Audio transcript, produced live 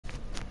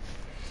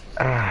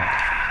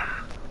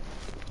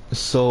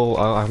So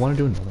I want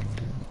to do another one.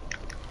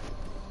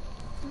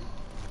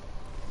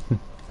 Dude.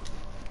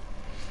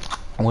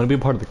 I want to be a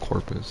part of the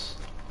corpus.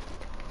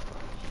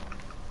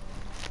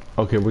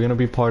 Okay, we're gonna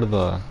be part of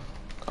the.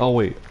 Oh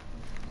wait.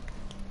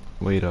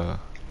 Wait. This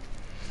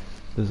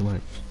is my.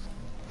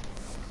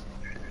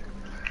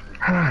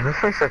 This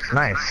place looks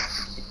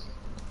nice.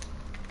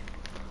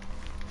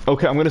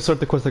 Okay, I'm gonna start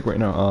the quest like right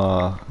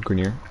now.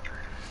 Grenier.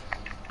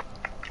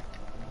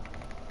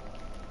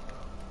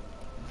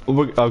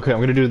 Okay, I'm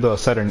gonna do the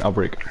Saturn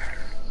outbreak.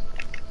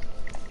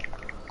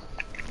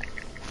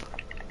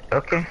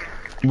 Okay.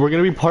 We're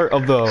gonna be part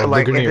of the, So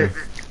like, Grenier.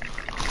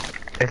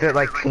 is it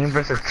like team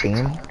versus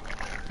team?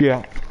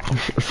 Yeah,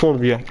 sort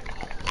of. Yeah.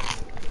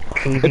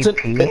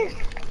 PvP?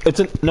 It's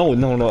an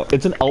no.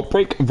 It's an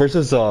outbreak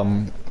versus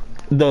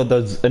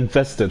the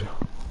infested.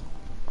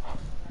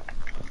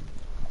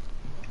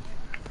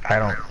 I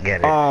don't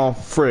get it. Oh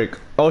frick!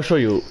 I'll show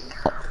you.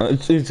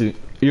 It's easy.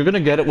 You're gonna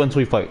get it once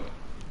we fight.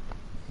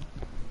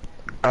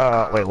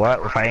 Wait,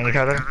 what? We're fighting each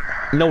other?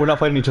 No, we're not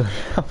fighting each other.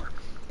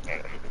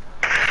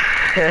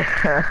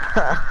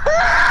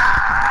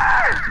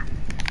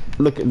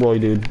 Look at Roy,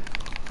 dude.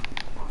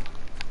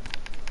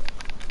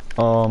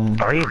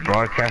 Are you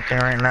broadcasting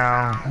right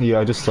now? Yeah,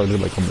 I just started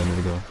like a minute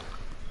ago.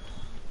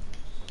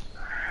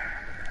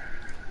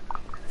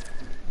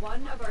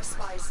 One of our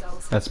spy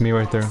cells. That's me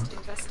right there.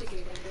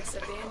 Investigating this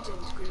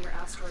abandoned Greener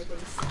asteroid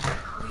base.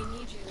 We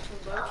need you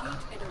to locate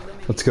and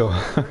eliminate. Let's go.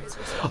 whoever is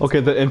responsible.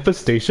 Okay, the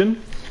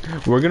infestation.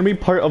 We're gonna be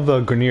part of the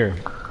Grenier,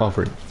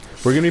 Alfred.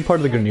 We're gonna be part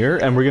of the Grenier,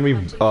 and we're gonna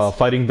be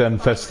fighting the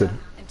infested.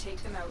 And take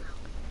them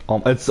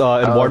out. It's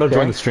Eduardo okay.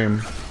 joined the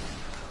stream.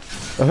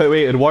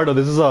 Wait, Eduardo,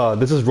 this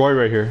is Roy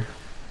right here.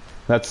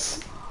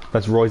 That's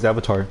Roy's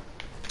avatar.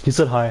 He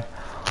said hi.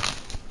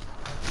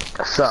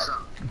 What's up?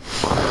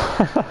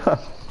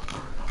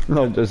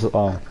 No, just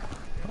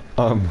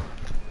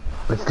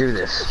Let's do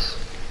this.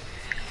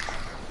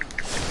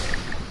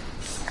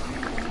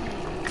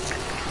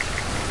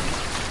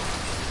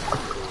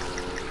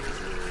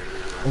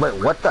 Wait,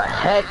 what the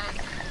heck?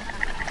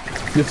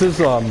 this is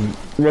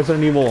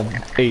Resident Evil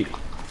 8.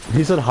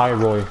 He said hi,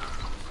 Roy.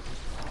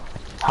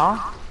 Huh?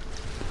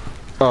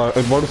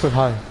 Eduardo said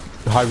hi.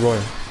 Hi, Roy.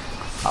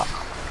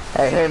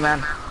 Hey, man.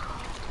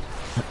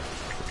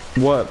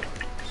 What?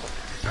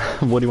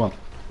 What do you want?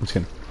 I'm just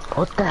kidding.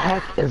 What the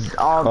heck is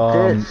all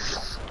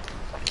this?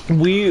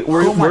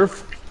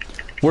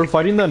 We're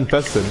fighting the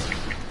infested.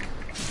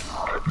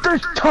 They're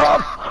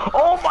tough!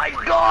 Oh my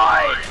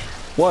god!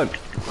 What?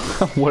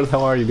 What the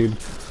hell are you, dude?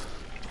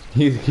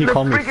 He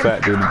called me freaking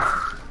fat, dude.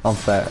 I'm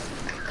fat.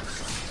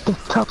 They're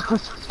tough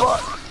as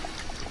fuck!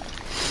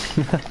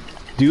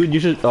 Dude, you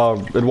should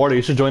Eduardo,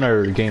 you should join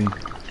our game.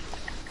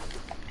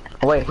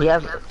 Wait, he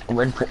has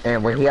wait,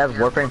 he has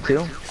Warframe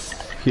 2?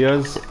 He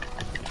has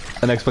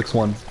an Xbox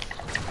One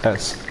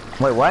S.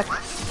 Wait, what?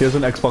 He has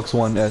an Xbox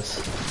One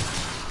S.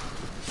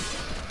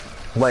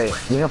 Wait,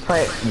 you can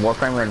play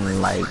Warframe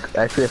in like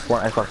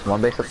PS4 and Xbox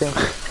One basically?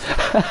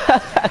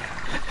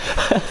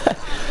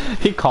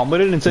 He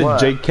commented and said,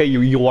 What? JK,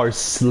 you are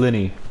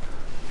slinny.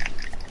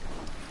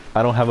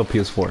 I don't have a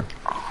PS4.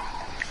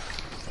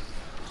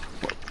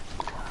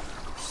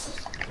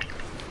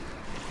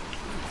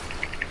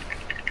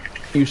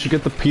 You should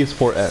get the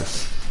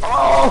PS4S.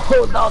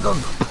 Oh, that was a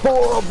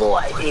horrible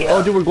idea!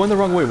 Oh, dude, we're going the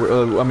wrong way.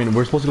 I mean,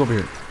 we're supposed to go over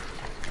here.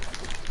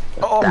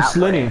 Oh, I'm That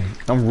slinny. way.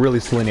 I'm really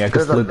slinny. I can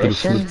There's a slid through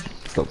mission?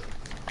 stuff.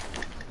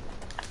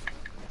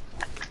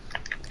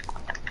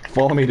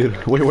 Follow me, dude.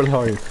 Wait, where the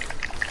hell are you?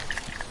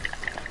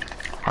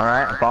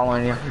 Alright, I'm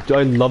following you. Dude,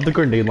 I love the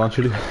grenade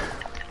launcher, dude.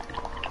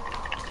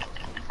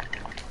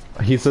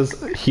 He says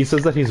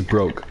that he's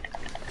broke.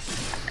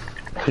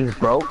 He's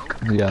broke?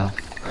 Yeah.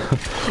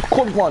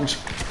 Corpse launch.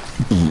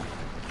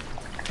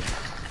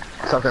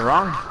 Something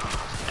wrong?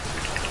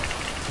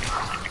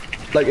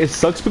 Like it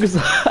sucks because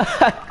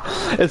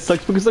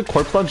the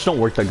corpse launch don't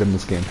work that good in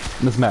this game,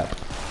 in this map.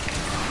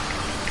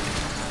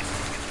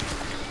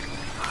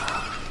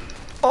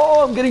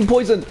 Oh, I'm getting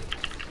poisoned.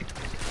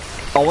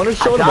 I want to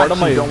show Eduardo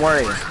my. Don't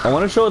worry. I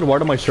want to show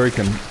Eduardo my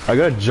shuriken. I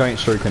got a giant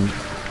shuriken,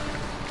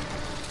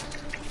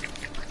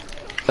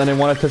 and I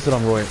want to test it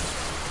on Roy.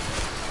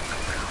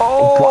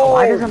 Oh!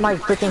 Why doesn't my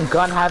freaking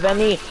gun have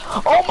any?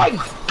 Oh my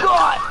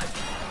god!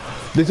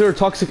 These are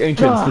toxic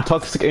ancients. The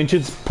toxic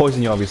ancients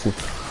poison you, obviously.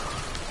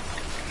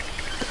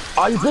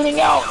 Are you bleeding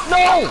out?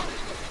 No!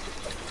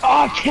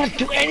 Oh, I can't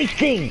do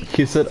anything!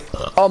 He said,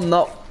 I'm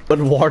not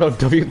Eduardo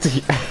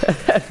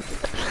WTF.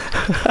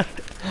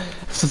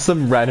 This is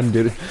some random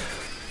dude.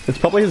 It's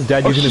probably his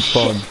dad using his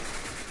phone.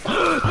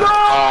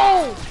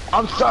 No!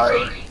 I'm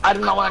sorry. I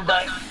did not want to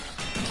die.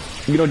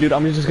 You know, dude,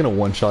 I'm just gonna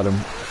one-shot him.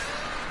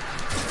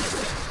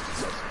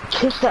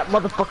 Kiss that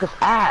motherfucker's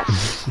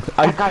ass.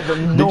 That guy's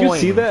annoying. Did you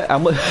see that?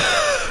 I'm like...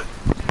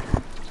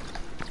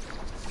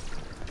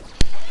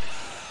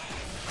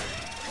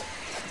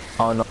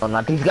 Oh no,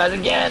 not these guys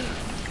again.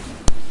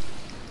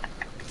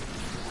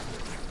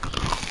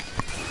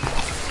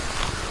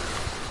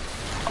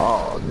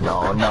 Oh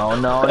no.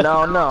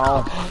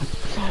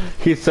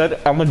 He said,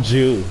 I'm a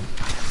Jew.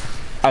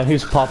 And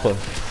he's Papa.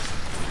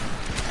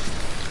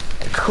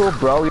 Cool,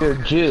 bro. You're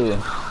a Jew.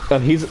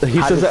 And he How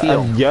says do you that,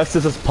 feel? and yes,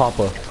 this is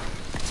Papa.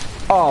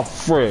 Oh,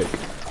 frick.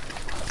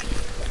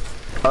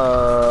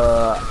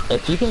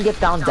 If you can get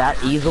down that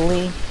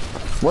easily,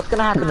 what's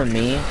gonna happen to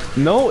me?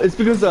 No, it's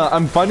because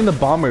I'm fighting the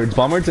Bombards.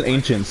 Bombards and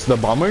Ancients. The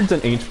Bombards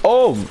and Ancients.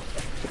 Oh!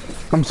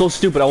 I'm so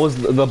stupid.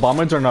 The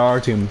Bombards are not our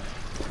team.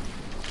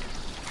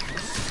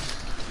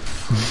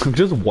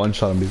 Just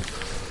one-shot him, dude.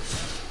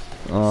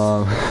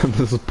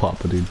 This is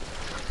Papa, dude.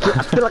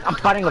 I feel like I'm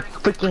fighting a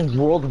freaking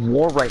world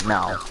war right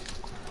now.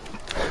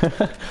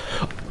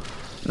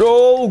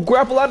 No,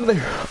 grapple out of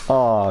there.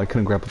 Oh, I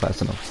couldn't grapple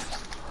fast enough.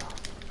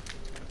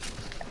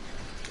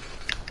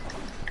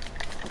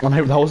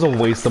 That was a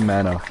waste of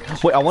mana.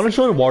 Wait, I want to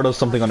show Eduardo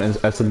something on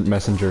Instant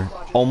Messenger.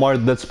 Omar,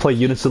 let's play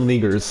Unison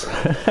Leaguers.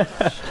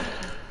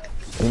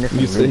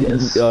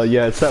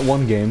 Yeah, it's that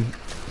one game.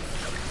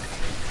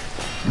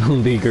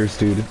 Leaguers,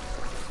 dude.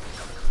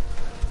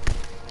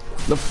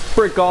 The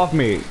frick off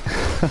me!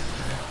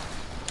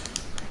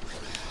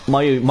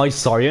 my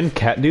Saurian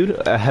cat, dude,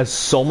 has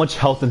so much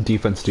health and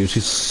defense, dude.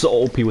 She's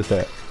so OP with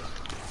that.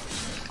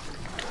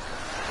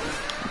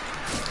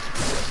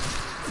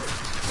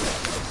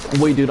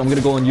 Wait, dude, I'm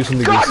gonna go and use some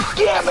Leaguers. God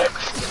damn it!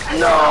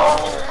 No!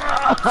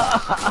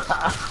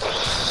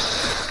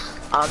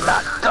 I'm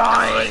not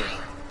dying.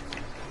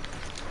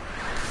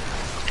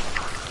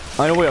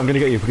 I know, wait, I'm gonna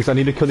get you because I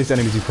need to kill these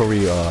enemies before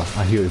we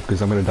I heal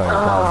because I'm gonna die.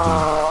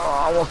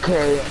 Oh,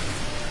 okay.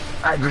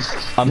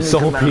 I'm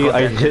so OP.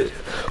 I hit.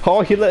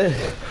 Oh, he let.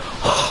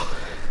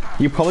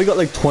 You probably got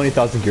like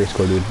 20,000 gear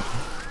score, dude.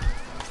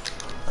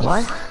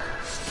 What?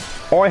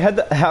 Oh, I had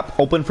the app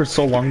open for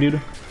so long, dude.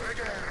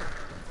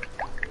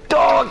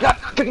 Oh, I got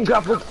freaking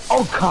grappled.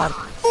 Oh god.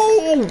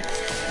 Oh.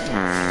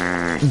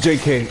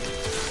 JK.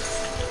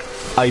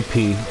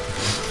 IP.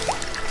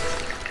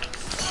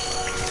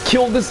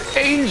 Kill this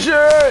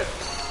ancient!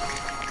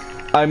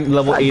 I'm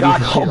level 80.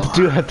 Oh,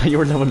 dude, I thought you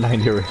were level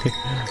 90 already.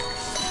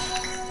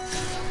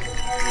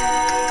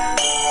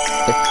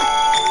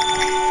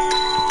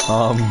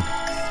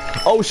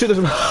 Oh shit,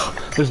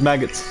 there's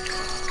maggots.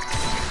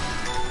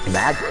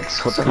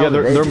 Maggots? What the hell? Yeah,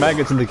 they're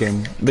maggots in the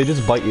game. They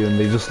just bite you and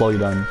they just slow you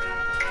down.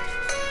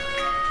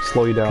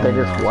 Slow you down. They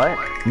just what?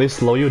 They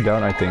slow you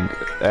down, I think,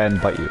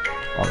 and bite you,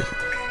 obviously.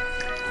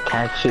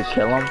 Can't you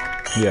kill them?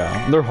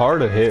 Yeah, they're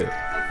hard to hit.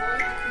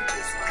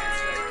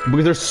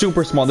 Because they're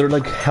super small, they're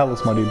like hella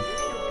small, dude.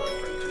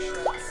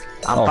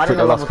 I'm fighting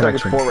a level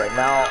 34 right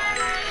now.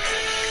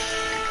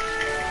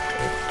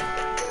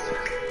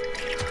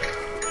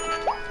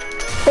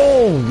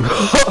 Oh!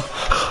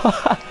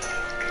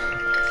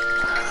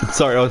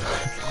 Sorry, I'm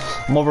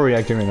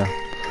overreacting right now.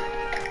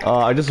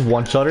 I just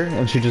one-shot her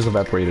and she just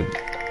evaporated.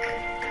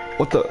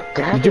 What the?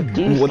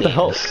 What the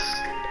hell?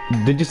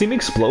 Did you see me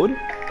explode?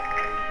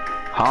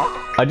 Huh?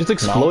 I just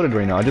exploded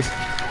right now.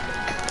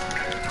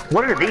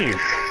 What are these?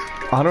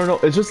 I don't know.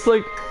 It's just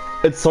like,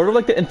 it's sort of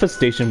like the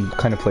infestation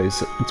kind of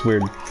place. It's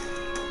weird.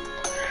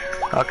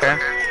 Okay.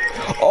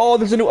 Oh,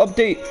 there's a new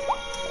update.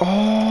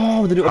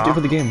 Oh, the new update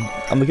for the game.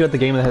 I'm looking at the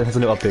game that has a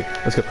new update.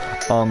 Let's go.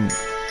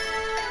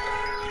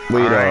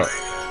 Wait. Right.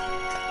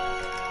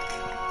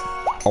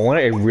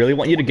 I really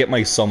want you to get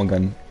my Soma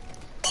gun.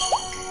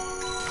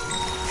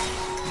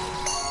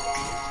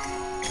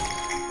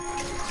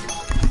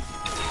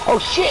 Oh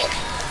shit!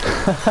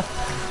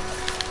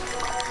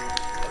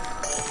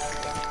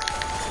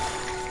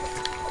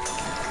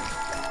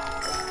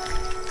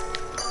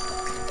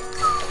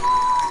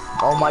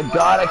 Oh my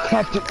god, I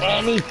can't do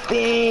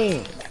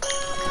anything!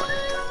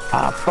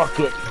 Ah, fuck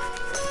it.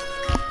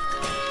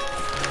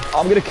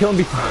 I'm gonna kill him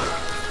before.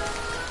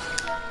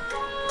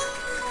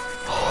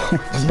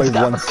 Just by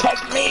once.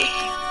 Protect me!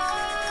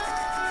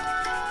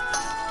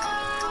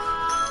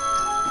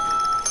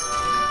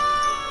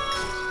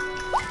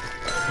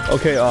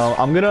 Okay,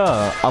 I'm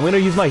gonna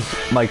use my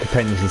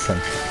companions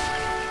instead.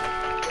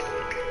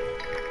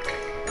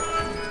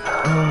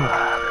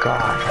 Oh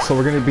god. So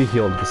we're gonna be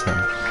healed this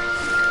time.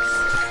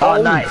 Oh,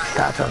 nice.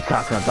 That's what I'm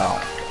talking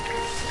about.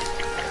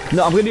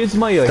 No, I'm gonna use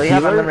my So you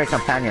have healer. unlimited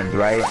companions,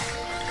 right?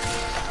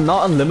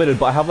 Not unlimited,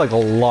 but I have like a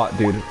lot,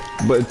 dude.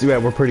 But yeah,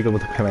 we're pretty good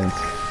with the commands.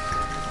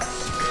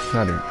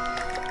 Not dude.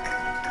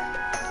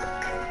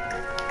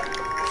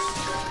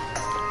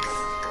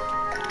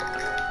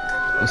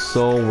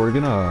 So we're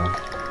gonna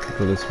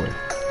go this way.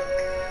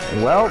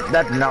 Well,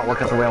 that did not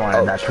work out the way I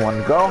wanted that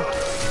one to go.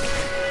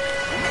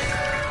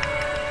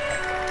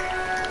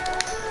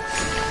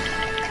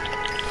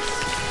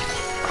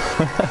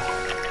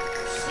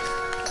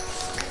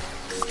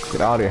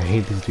 Get out of here, I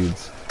hate these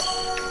dudes.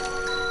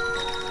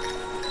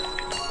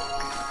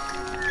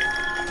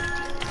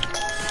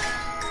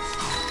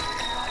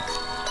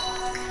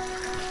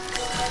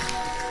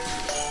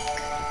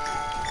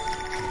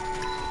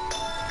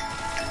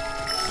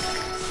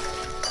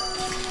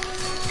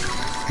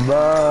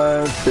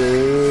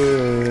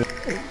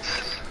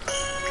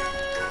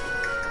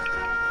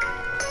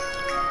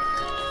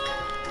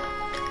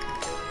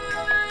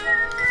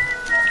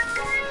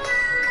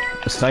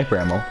 sniper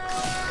ammo.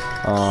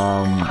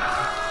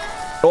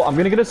 Oh, I'm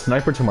gonna get a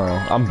sniper tomorrow.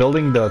 I'm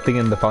building the thing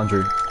in the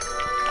foundry.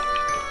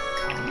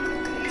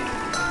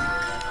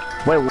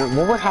 Wait,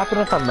 what would happen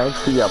if I make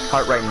the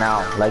part right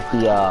now? Like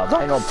the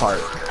Rhino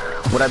part?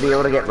 Would I be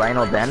able to get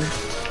Rhino then?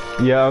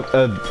 Yeah,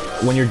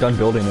 when you're done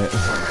building it.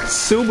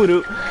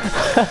 Subaru!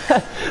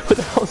 What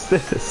the hell is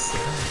this?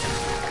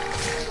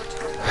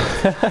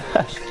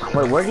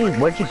 Wait,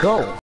 where'd you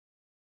go?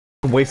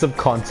 Waste of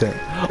content.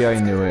 Yeah, I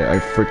knew it. I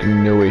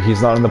freaking knew it.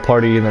 He's not in the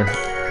party either.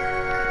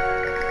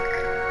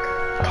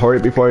 Hurry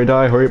it before I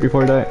die. Hurry it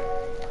before I die.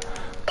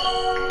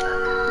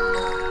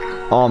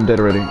 Oh, I'm dead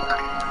already.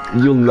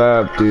 You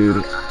laugh,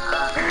 dude.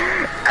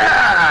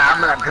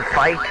 I'm gonna have to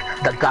fight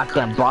the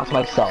goddamn boss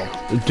myself.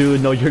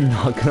 Dude, no, you're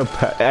not gonna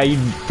pass. I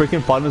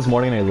freaking fought him this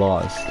morning and I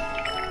lost.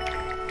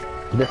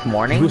 This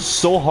morning? It was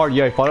so hard.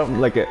 Yeah, I fought him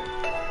like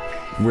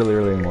really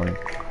early in the morning.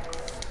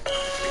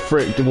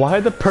 Frick, dude, why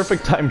had the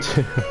perfect time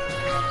too?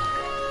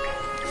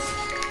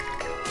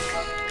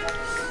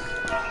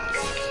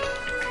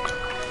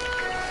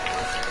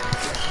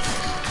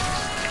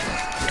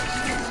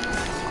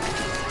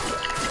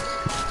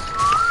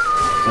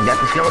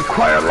 That's gonna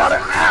require a lot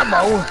of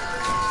ammo.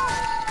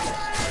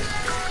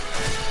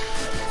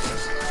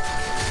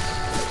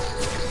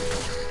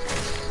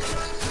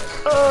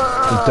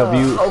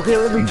 Okay,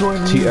 let me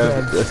join you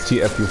then.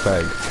 TF, you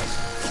fag.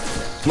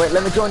 Wait,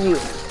 let me join you.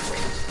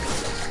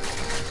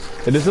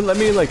 It doesn't let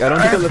me, like, I don't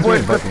think it lets me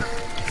invite me.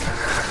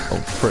 Oh,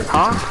 frick, it's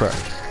gonna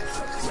crash.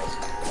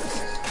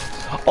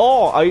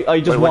 Oh, I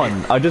just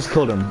won. I just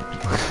killed him.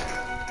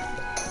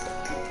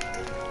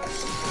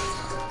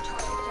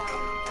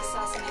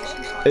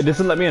 It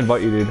doesn't let me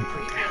invite you, dude.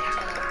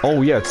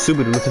 Oh yeah, it's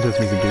Subaru. Listen to this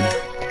music, dude.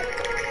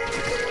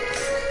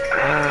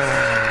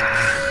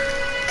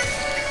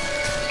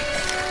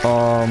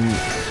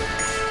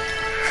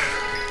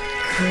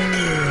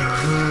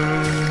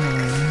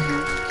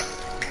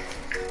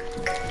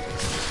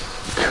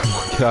 Come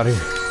on, get out of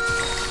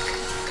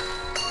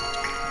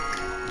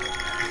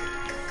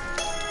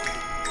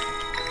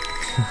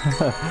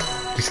here.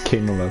 Just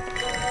came alive.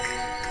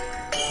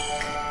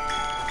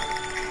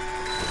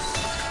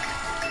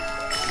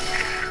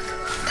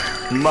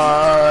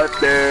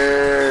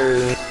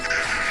 Mother.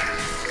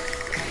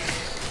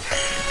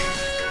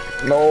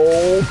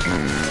 No.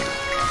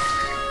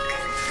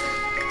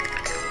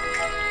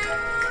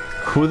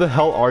 Who the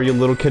hell are you,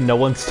 little kid? No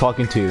one's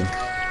talking to you.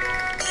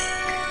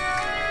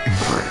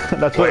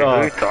 That's what. Wait, who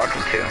are you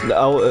talking to?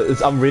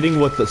 I'm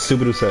reading what the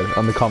Subaru said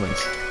on the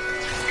comments.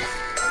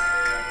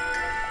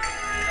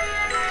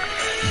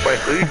 Wait,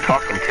 who are you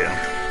talking to?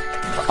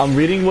 I'm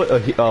reading what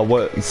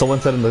someone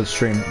said in the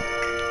stream.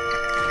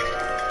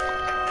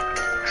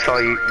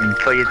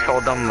 So you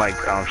told them like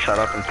shut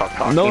up and stop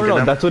talking.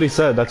 No, that's what he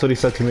said. That's what he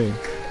said to me.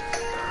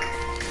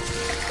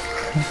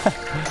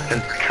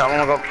 Then tell him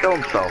to go kill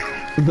himself.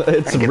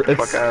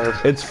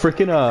 It's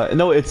freaking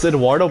no, it's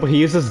Eduardo, but he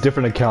uses a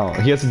different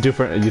account. He has a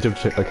different YouTube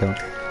account.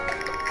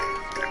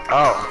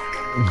 Oh,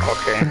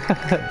 okay.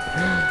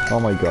 Oh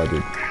my god,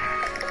 dude.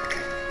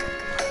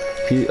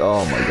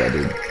 Oh my god,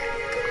 dude.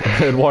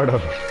 Eduardo.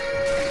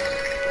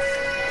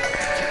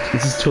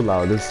 This is too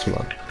loud. This is too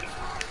loud.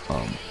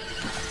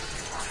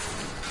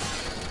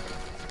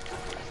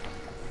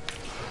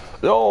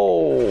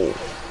 No!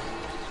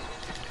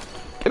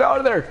 Get out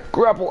of there!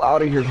 Grapple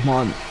out of here, come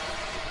on.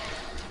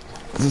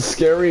 This is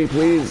scary,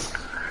 please.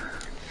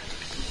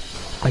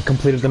 I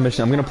completed the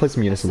mission. I'm gonna play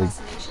some Unity League.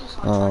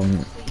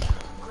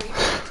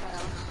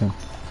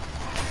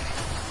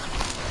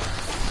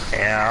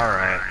 Yeah,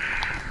 alright.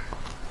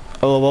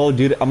 Oh,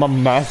 dude, I'm a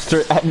master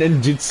at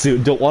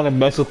ninjutsu. Don't want to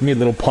mess with me,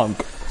 little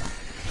punk.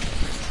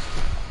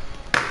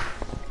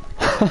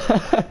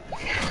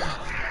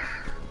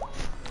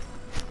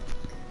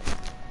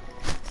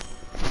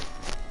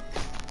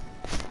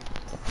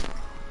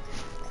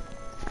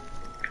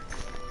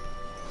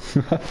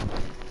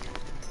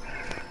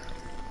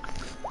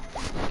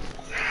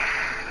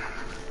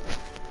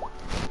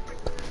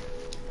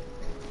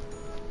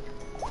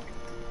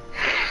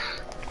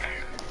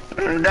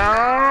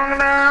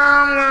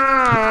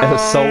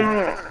 So,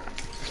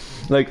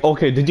 like,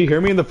 okay, did you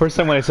hear me in the first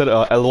time when I said,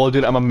 LOL,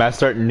 dude, I'm a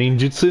master at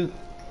ninjutsu?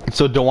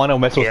 So don't want to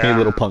mess with me,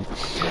 little punk.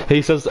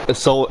 He says,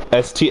 so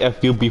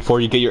STFU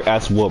before you get your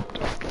ass whooped.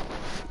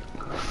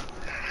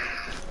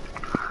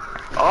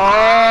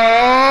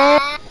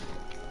 Oh!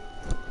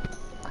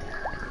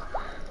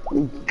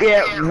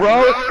 Get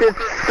roasted,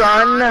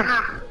 son!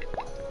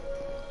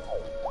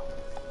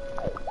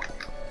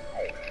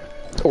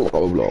 Blah,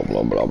 blah,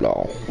 blah, blah,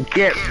 blah.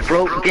 Get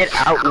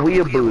out,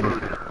 weeaboo.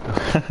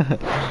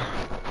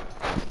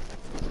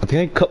 I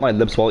think I cut my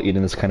lips while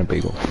eating this kind of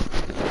bagel.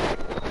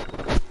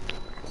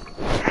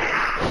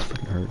 This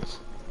fucking hurts.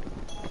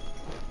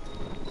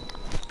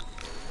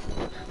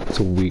 It's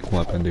a weak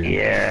weapon, dude.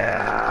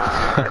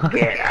 Yeah,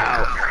 get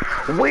out,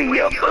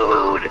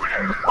 weeaboo.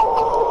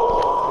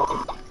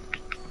 Oh.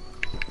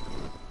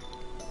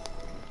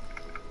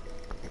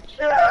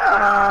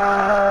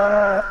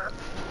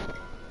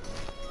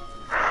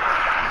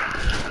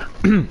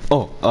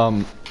 Oh,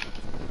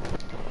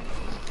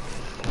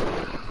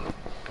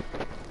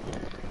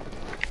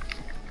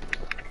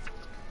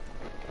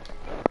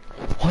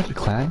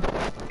 Clan?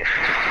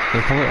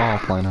 They're probably all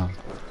offline, huh?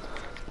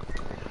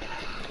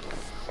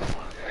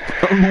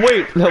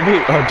 Wait, no,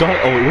 wait, John,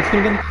 oh wait, what's his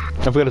name again?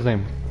 I forgot his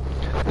name.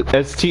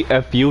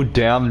 STFU,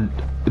 damn,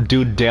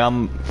 dude,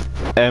 damn,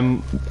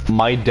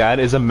 my dad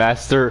is a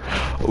master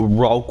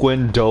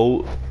Roquin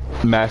Do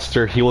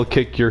master. He will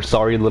kick your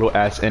sorry little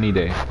ass any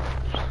day.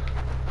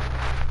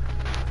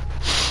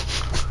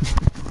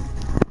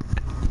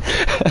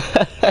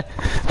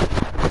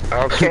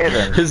 Okay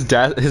then.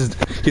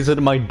 He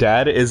said my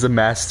dad is a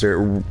master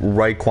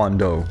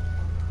Raekwon.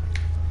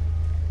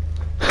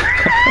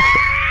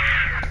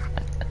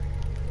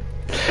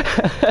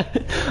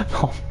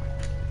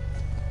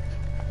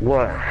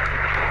 What?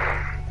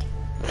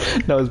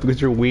 No, it's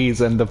because you're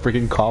Wheeze and the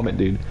freaking comment,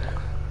 dude.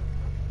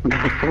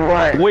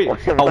 What? Wait,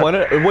 What?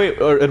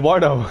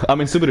 Eduardo. I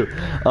mean Subaru.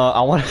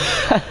 I want,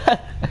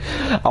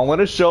 I want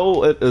to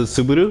show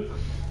Subaru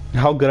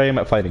how good I am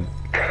at fighting.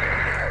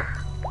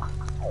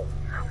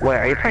 Wait,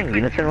 are you playing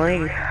Unison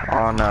League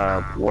on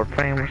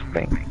Warframe or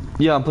something?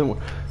 Yeah, I'm playing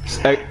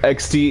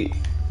XD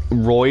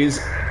Roy's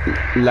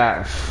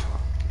laugh.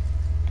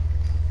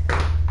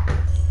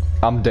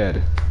 I'm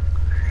dead.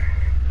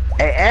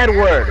 Hey,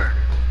 Edward!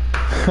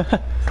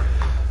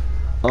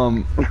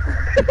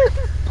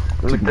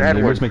 Dude, my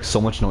neighbors make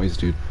so much noise,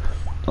 dude.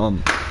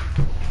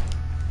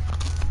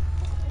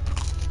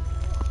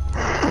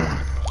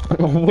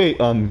 Wait,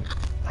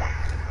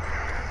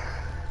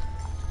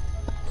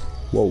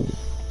 whoa.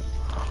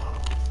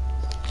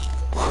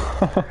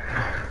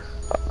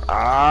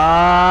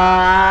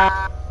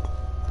 Ah!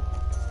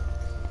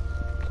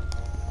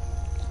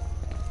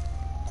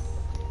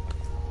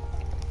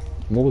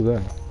 What was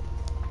that?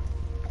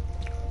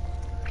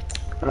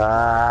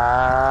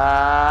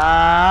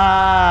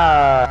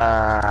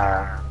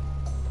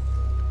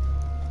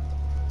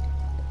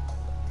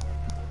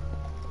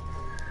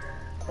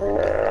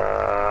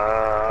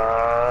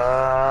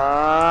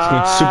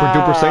 Super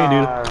duper Saiyan,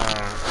 dude.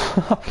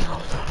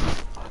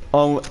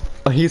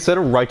 He said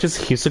righteous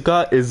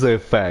Hisoka is a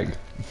fag.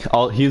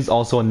 He's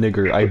also a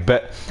nigger. I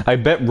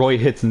bet Roy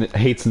hates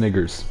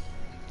niggers.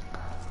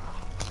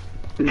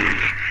 Is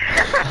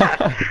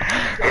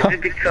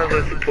it because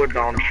I support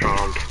Donald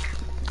Trump?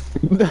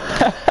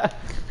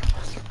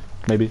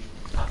 Maybe.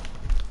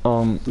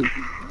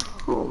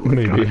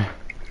 Maybe. God.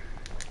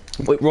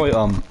 Wait, Roy,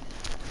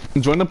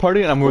 join the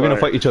party and we're gonna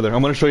fight each other.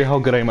 I'm gonna show you how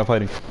good I am at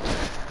fighting.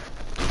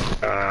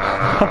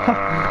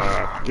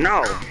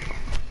 No.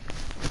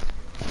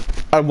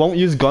 I won't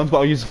use guns, but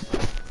I'll use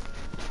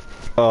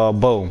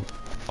bow.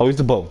 I'll use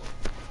the bow.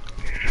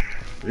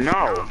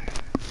 No.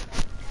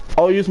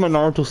 I'll use my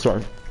Naruto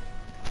star.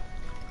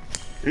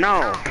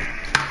 No.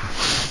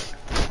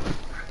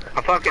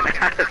 I fucking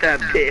had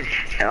that bitch.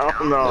 Hell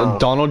no.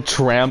 Donald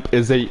Trump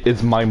is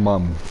my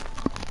mum.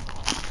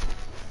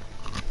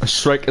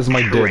 Shrek is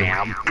my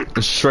dad.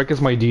 Shrek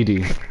is my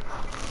DD.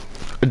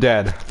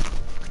 Dad.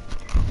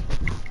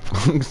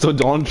 So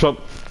Donald Trump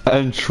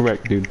and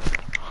Shrek, dude.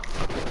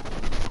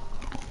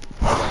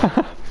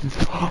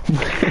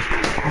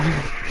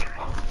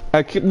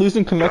 I keep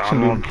losing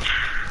connection, dude.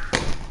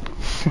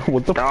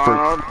 What the frick?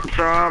 Donald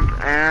Trump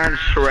and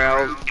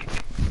Shrek.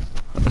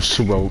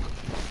 Shrek.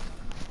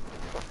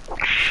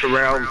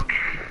 Shrek.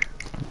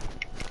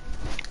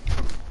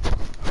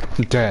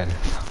 Dad.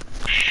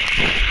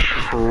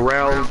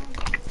 Shrek.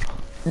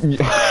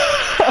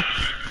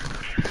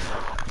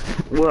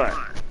 What?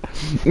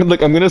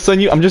 Look, I'm just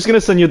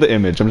gonna send you the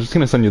image. I'm just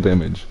gonna send you the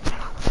image.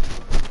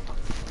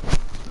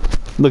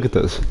 Look at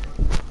this.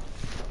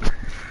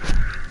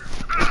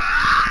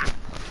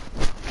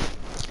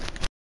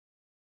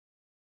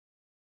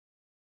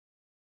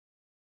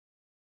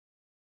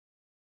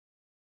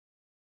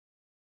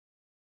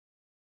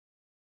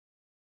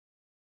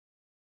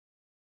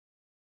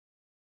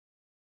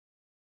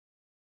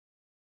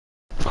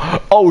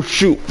 Oh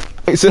shoot!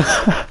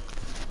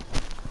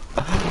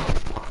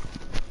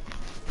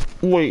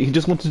 Wait, he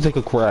just wants to take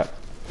a crap.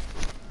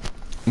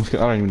 I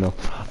don't even know.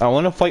 I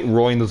want to fight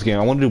Roy in this game.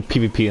 I want to do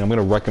PvP and I'm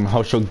gonna wreck him.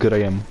 How good I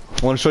am.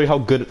 I want to show you how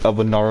good of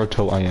a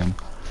Naruto I am.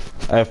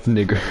 F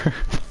nigger.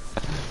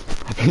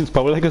 He's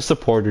probably like a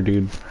supporter,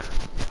 dude.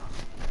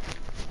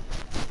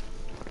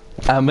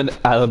 I'm an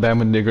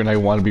Alabama nigger and I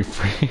want to be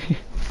free.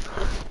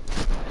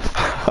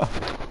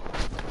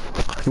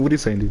 What are you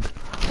saying, dude?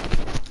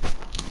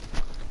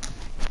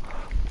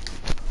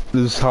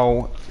 This is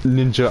how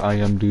ninja I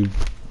am, dude.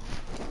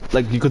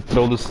 Like, you could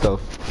throw this stuff.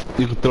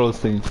 You could throw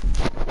this thing.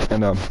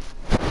 And,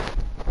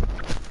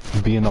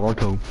 be an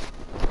Naruto.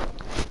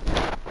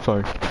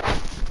 Sorry.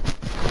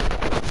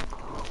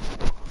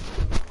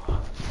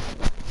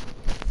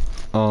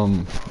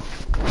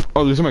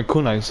 Oh, these are my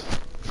kunais.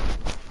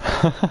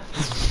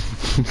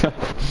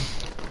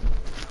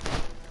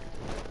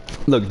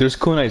 Look, there's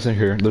kunais in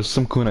here. There's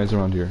some kunais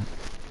around here.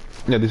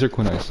 Yeah, these are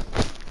kunais.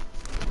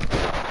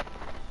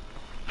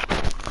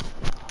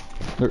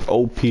 They're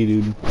OP,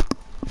 dude.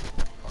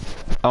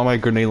 Oh, my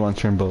grenade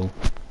launcher and bow.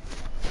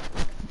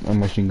 And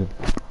machine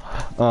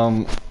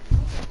gun.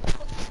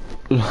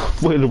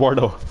 Wait,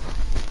 Eduardo.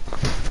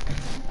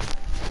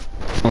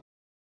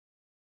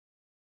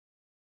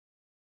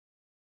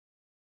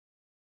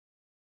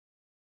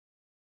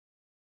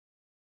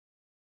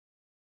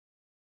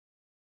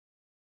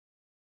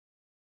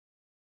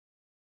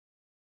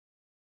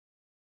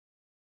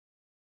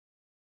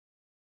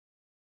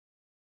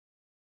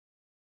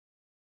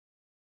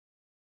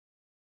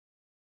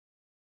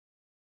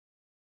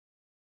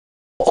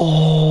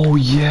 Oh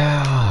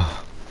yeah.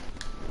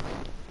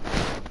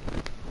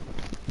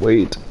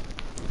 Wait,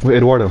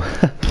 Eduardo.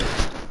 I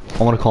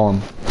want to call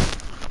him.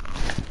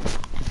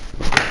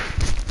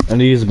 I need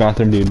to use the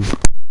bathroom, dude.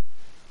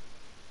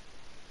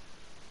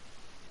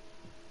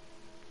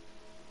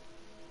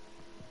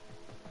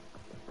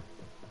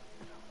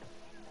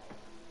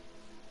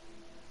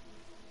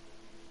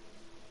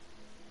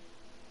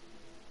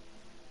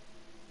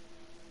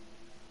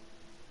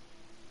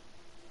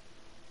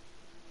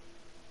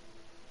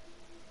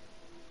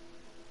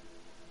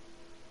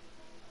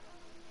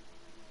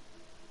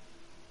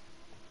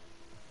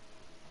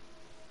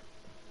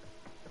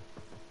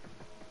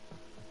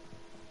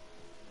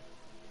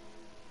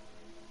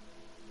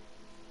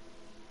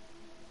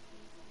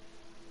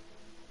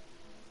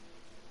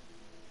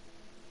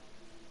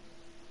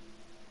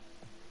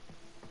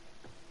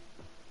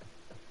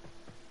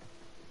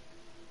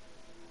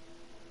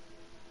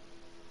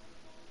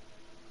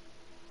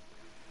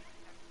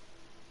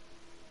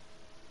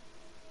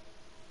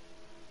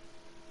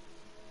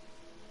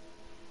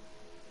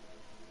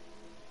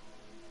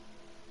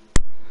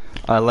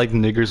 I like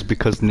niggers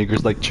because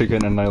niggers like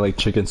chicken and I like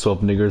chicken, so if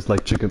niggers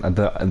like chicken,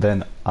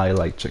 then I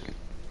like chicken.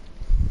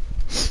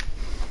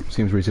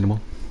 Seems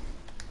reasonable.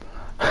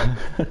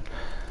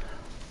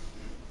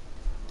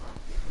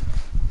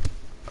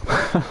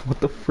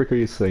 What the frick are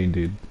you saying,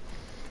 dude?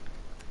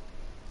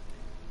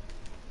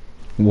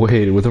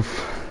 Wait, what the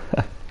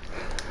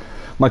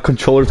my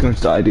controller's gonna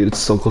die, dude. It's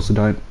so close to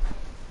dying.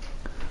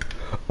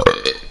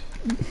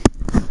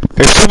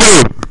 Hey,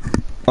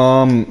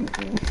 Subaru!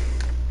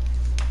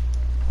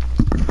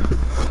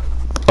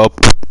 A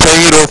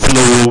potato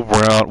flew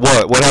around.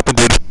 What happened,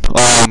 dude?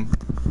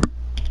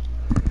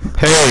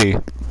 Hey,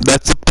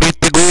 that's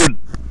pretty good.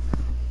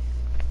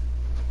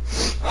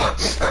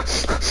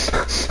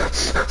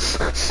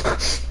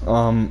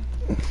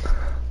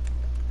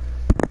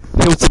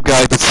 Hey, what's up,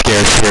 guy? That's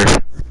scared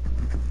here.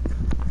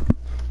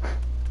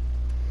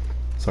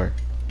 Sorry.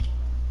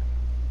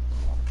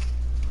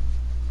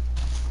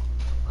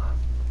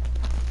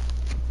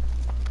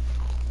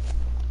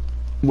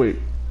 Wait.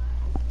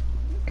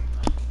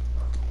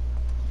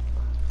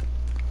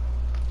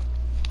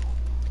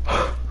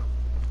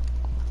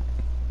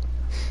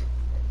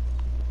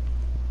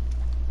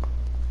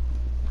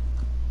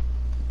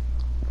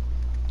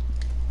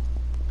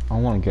 I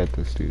want to get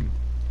this, dude.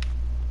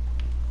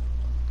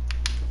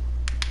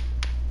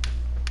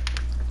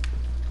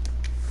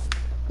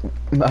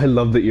 I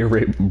love the ear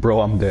rape,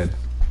 bro. I'm dead.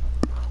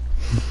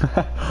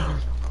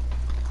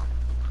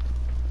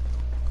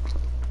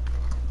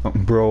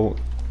 Bro,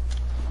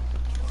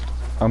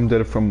 I'm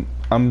dead from.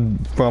 I'm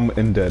from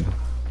in dead.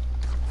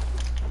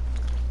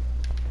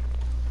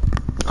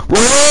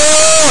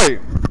 Roy!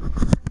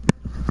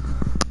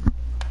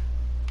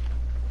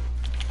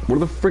 Where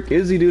the frick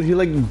is he, dude? He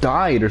like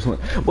died or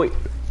something. Wait.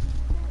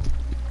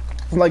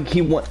 Like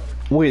he went.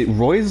 Wait,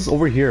 Roy's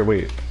over here.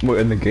 Wait,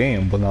 in the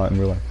game, but not in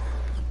real life.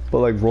 But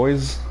like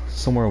Roy's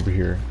somewhere over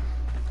here.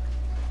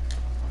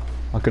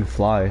 I can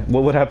fly.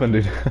 What would happen,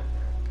 dude?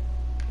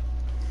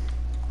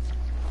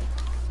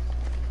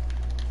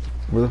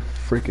 Where the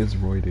frick is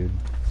Roy, dude?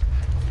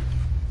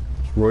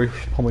 Roy's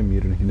probably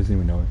muted. He doesn't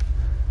even know it.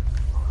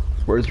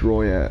 Where's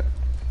Roy at?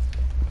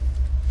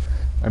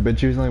 I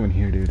bet you he's not even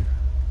here, dude.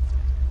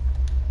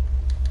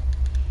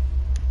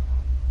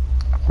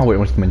 Oh wait,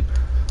 what's the menu?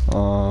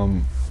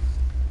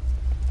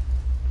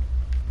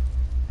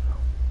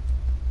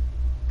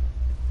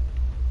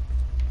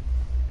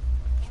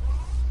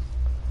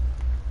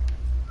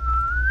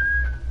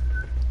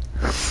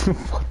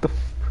 What the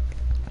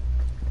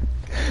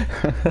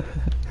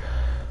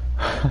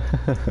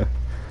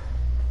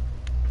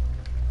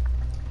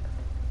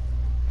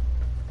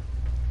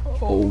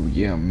Oh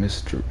yeah,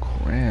 Mr.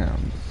 Krabs.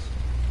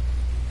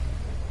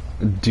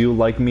 Do you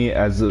like me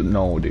as a...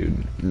 No,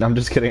 dude. I'm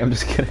just kidding, I'm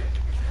just kidding.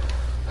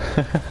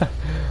 I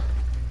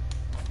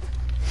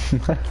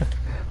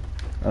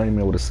don't even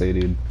know what to say,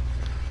 dude.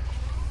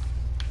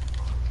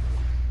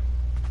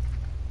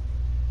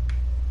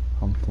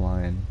 I'm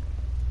flying.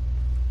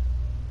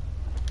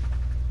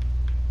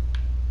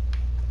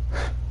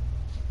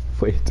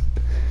 Wait.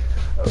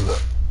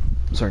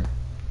 Sorry.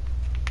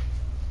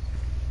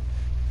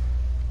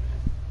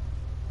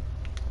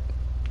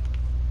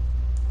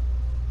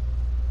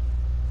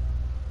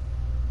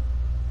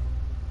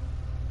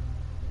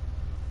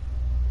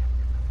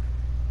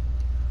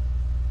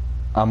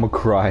 I'ma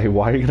cry.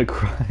 Why are you gonna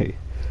cry?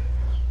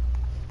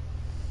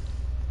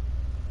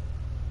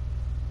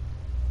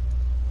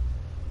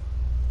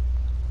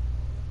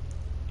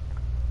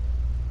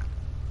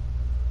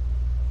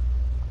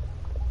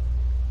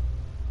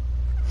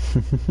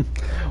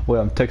 Wait,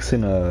 I'm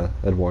texting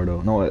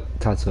Eduardo. No,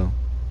 Tatsu.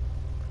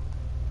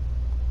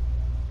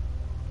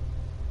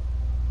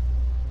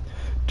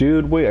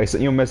 Dude, wait, I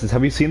sent you a message.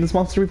 Have you seen this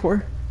monster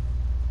before?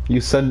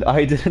 You said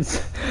I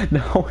didn't.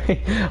 No,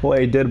 wait. Well,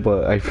 I did,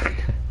 but I.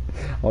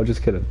 I was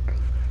just kidding.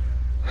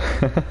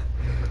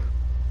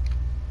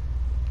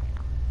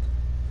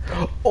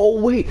 Oh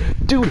wait,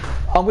 dude,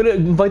 I'm gonna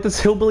invite this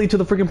hillbilly to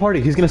the freaking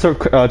party. He's gonna start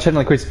chatting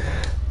like crazy.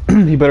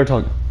 He better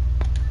talk.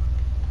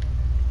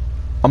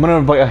 I'm gonna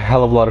invite a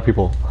hell of a lot of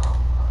people.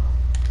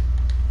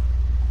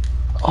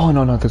 Oh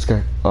no, not this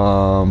guy.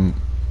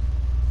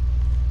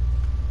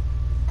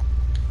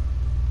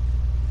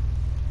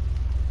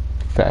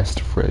 Fast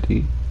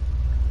Freddy.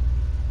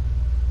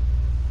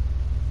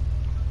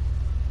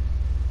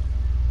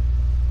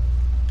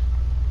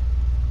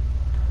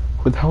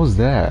 Who the hell is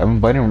that? I'm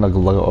inviting like a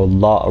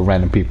lot of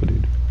random people,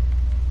 dude.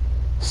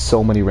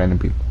 So many random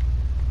people.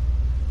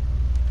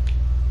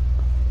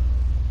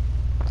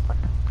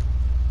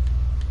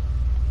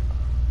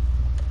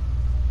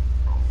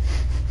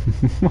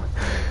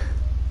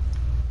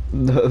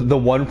 the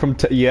one from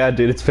yeah,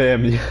 dude, it's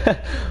fam. Yeah.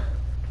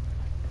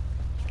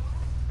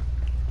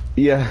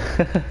 Yeah.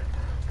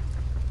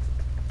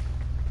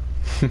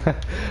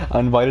 I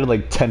invited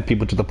like 10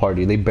 people to the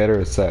party. They better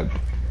accept.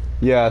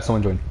 Yeah,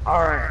 someone joined.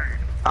 Alright.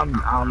 I'm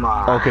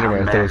Okay, never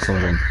mind. I thought it was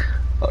someone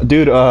joined.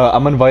 Dude,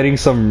 I'm inviting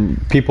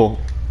some people.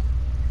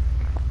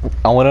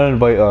 I want to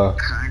invite,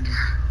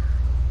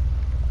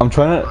 I'm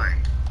trying to,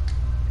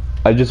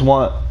 I just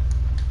want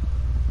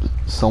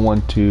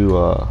someone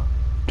to,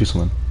 do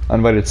something. I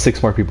invited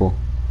 6 more people.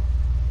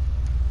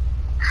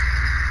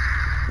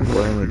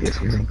 Let me do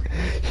something.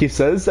 He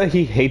says that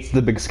he hates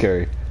the big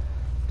scary.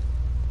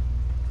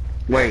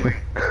 Wait,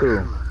 who?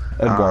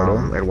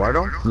 Eduardo.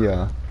 Eduardo?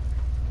 Yeah.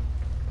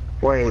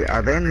 Wait,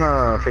 are they in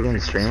the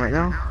freaking stream right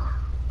now?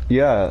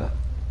 Yeah.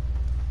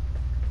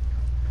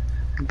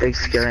 Big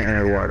Scary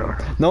and Eduardo.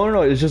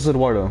 No, it's just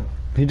Eduardo.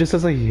 He just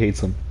says like he hates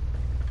him.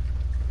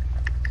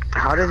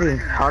 How does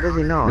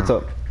he know? What's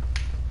up?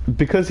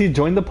 Because he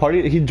joined the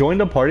party. He joined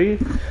the party.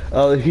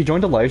 He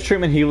joined the live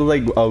stream and he was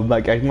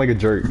like acting like a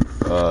jerk.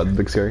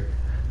 Big Scary.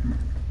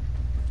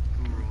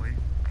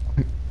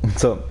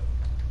 What's up?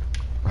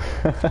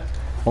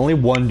 Only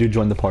one dude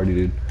joined the party,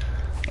 dude.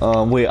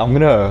 Wait, I'm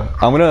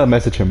gonna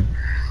message him.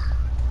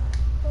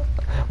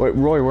 Wait,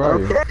 Roy, where are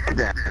you? Okay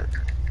then.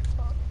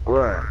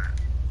 What?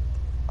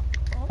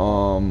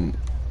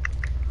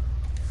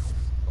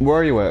 Where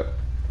are you at?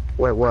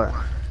 Wait, what?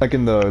 Like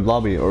in the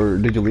lobby, or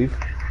did you leave?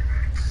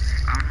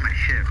 I'm on my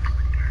ship.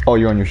 Oh,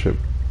 you're on your ship.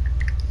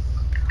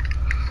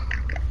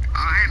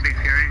 Oh, hey, Big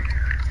Scary.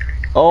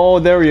 Oh,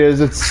 there he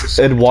is. It's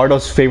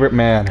Eduardo's favorite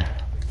man.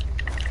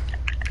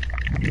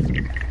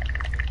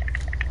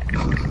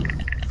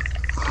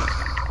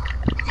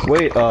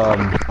 Wait,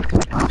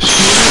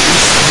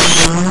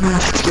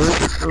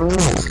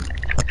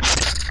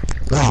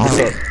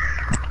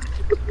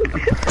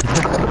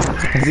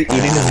 is he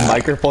eating his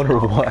microphone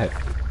or what?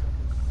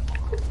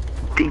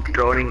 He's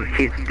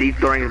deep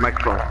throwing his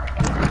microphone.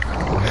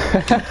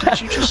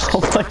 Did you just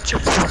scratch your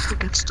fork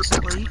against the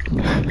plate?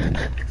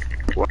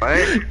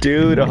 What?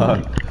 Dude,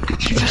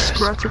 Did you just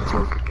scratch your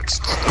fork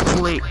against the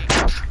plate?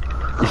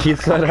 he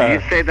said,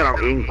 Did you say that I'm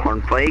eating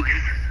cornflakes?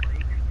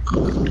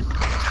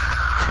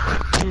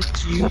 Did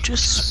you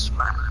just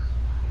smack?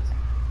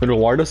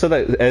 Eduardo said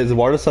that,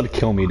 Eduardo said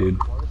kill me, dude.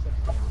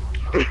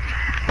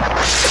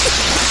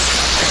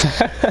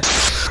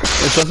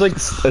 It sounds like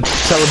a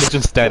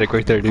television static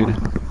right there, dude.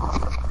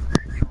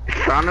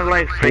 It sounded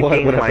like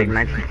freaking What like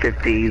happened?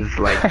 1950s,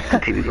 like the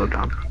TV go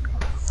down.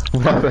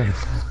 What happened?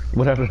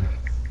 What happened?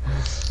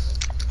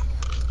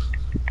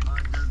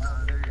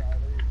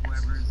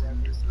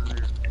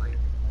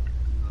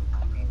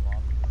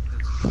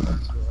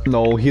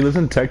 No, he lives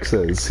in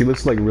Texas. He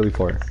lives like really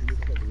far.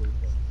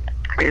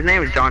 His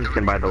name is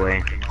Jonathan, by the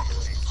way.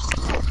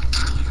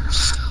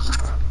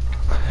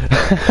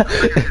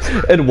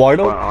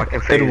 Eduardo, Well, I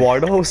can say-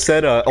 Eduardo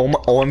said,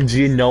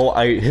 "OMG, no,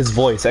 his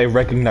voice, I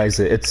recognize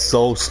it. It's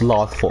so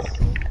slothful."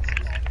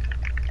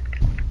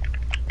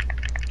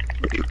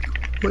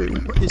 Wait,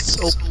 what is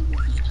so?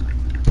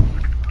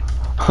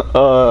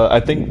 I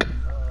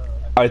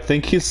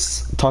think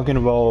he's talking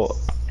about.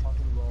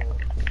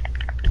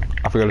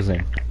 I forgot his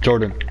name.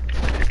 Jordan.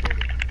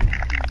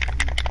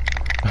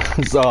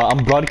 So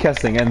I'm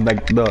broadcasting, and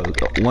like the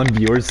one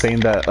viewer is saying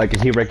that like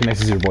he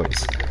recognizes your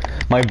voice.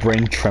 My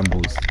brain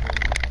trembles.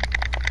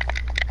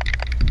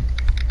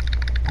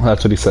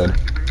 That's what he said.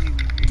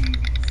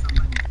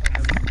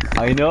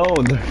 I know.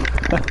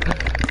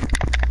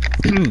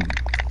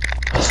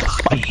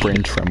 My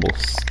brain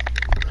trembles.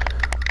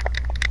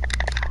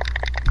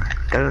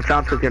 Doesn't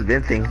sound too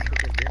convincing.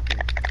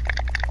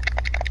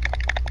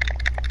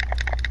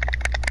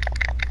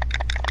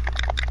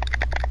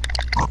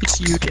 It's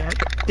you, Jack.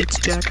 It's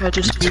Jack. I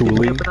just Truly?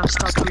 muted him and I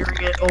stopped hearing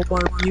it.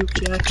 Omar, mute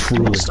Jack.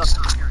 Truly. Stop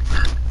hearing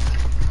that.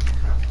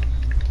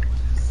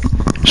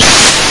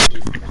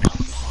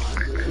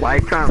 Why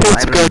you trying to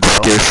lie to me,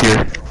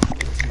 bro?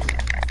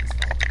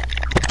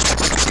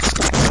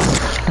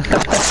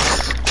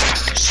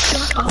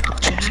 Shut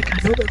up, Jack.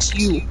 I know that's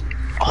you.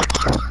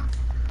 Omar.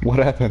 What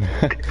happened?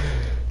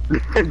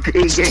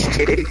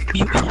 DK,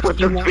 You, what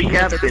you the won't freak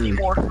hear that happened?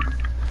 anymore.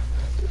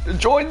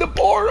 Join the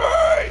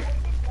party!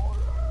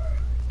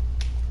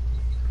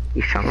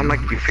 You sound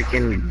like you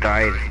freaking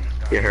dyed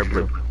your hair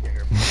blue.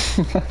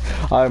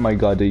 Oh my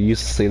god, dude, you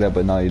used to say that,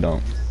 but now you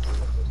don't.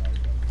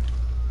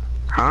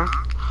 Huh?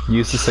 You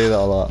used to say that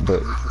a lot,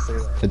 but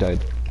it died.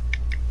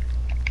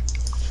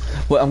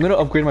 Well, I'm gonna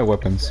upgrade my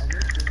weapons.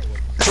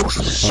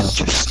 Shut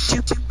your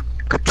stupid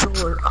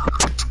controller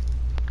up.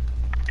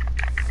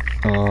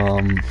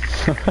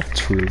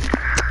 True.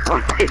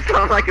 It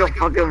sounds like a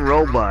fucking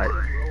robot.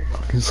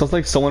 It sounds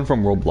like someone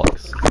from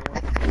Roblox.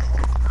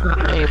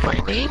 Hey, my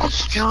name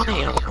is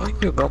Johnny. I'm going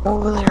to go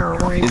over there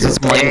right Is this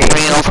now.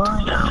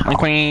 my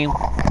queen?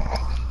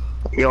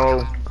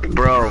 Yo,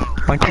 bro.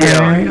 My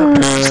queen?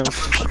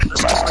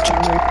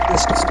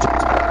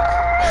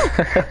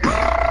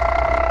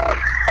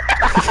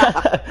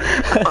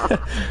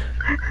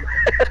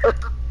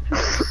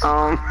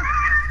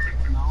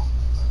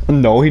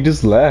 No, he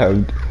just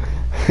left.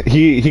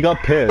 He got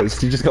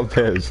pissed. He just got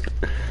pissed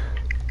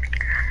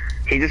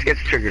He just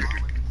gets triggered.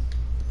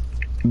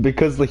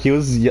 because like he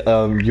was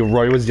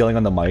Roy was yelling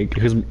on the mic.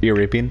 He was ear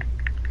raping.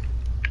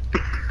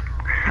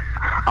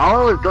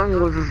 All I was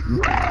doing was just...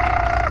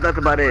 That's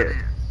about it.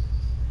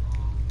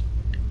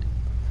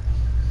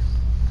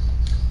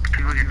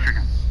 People get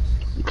triggered.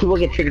 People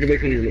get triggered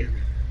very easily.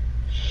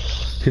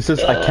 He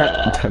says I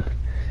can't.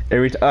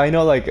 I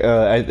know, like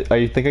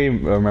I think I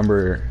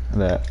remember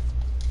that.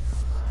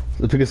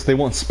 Because they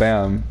won't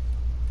spam,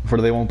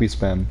 for they won't be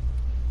spam.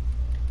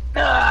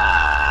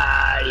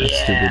 That's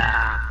stupid.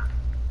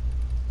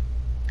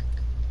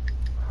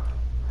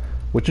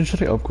 Which one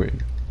should I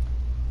upgrade?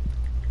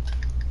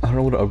 I don't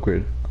know what to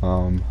upgrade.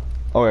 Oh,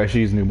 I should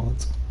use new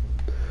mods.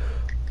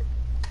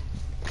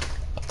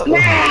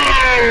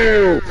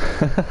 No!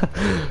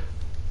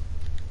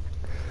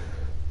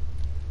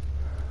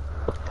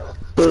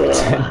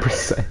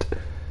 10%.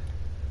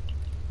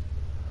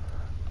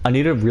 I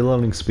need a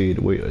reloading speed.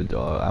 Wait,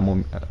 I'm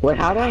on. Wait,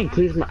 how do I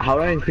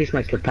increase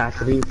my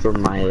capacity for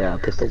my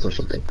pistols or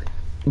something?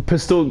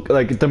 Pistol,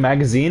 like the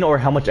magazine, or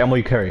how much ammo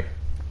you carry?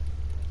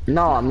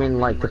 No, I mean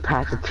like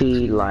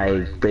capacity,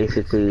 like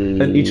basically.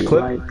 In each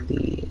clip? Like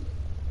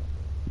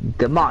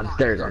the mods.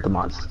 There you go, the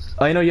mods.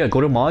 I know, yeah.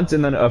 Go to mods,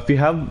 and then if you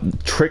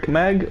have trick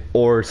mag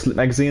or slip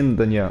magazine,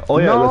 then yeah. Oh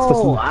yeah, no, that's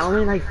I don't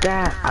mean like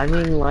that. I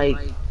mean like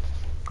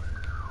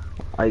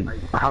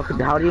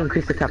how do you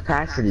increase the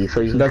capacity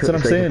so you can, That's what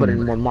I'm so you can put saying.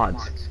 in more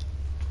mods?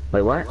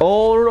 Wait, what?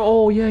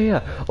 Oh yeah,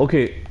 yeah.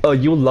 Okay,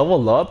 you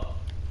level up,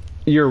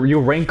 you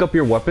rank up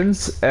your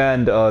weapons,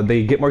 and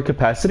they get more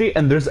capacity.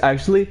 And there's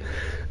actually,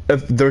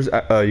 if there's,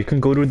 you can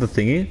go to the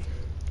thingy,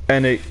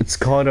 and it's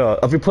called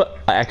if you put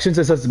actions,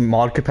 it says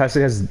mod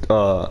capacity has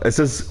it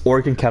says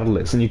Organ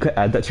Catalyst, and you can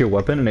add that to your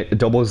weapon, and it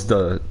doubles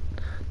the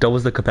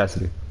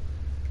capacity.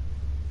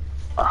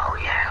 Oh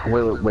yeah.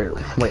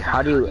 Wait.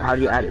 How do you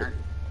add it?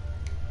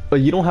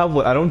 You don't have.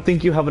 I don't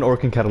think you have an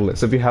Organ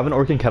Catalyst. If you have an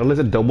Organ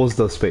Catalyst, it doubles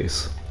the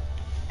space.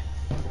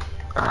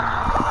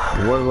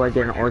 Where do I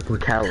get an Organ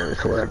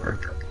Catalyst or whatever?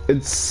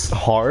 It's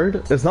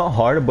hard. It's not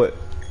hard, but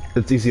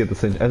it's easy at the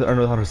same. I don't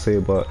know how to say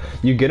it, but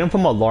you get them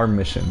from alarm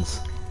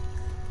missions.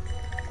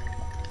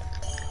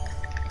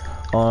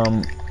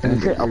 Did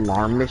you say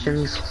alarm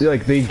missions?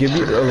 Like they give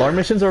you alarm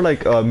missions are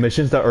like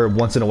missions that are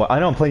once in a while. I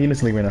know I'm playing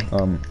Unison League right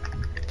now.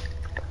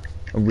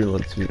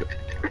 Reload speed.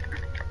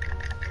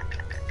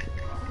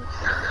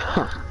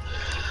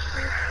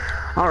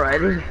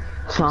 Alrighty,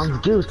 sounds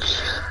good.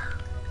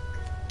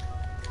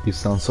 You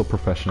sound so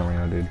professional right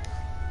now, dude.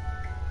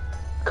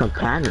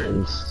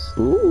 Companions.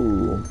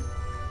 Ooh.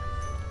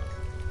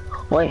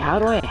 Wait, how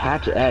do I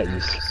hatch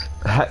eggs?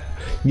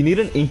 You need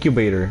an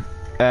incubator,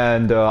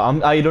 and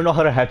I don't know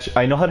how to hatch.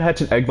 I know how to hatch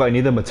an egg, but I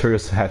need the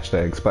materials to hatch the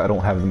eggs, but I don't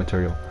have the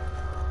material.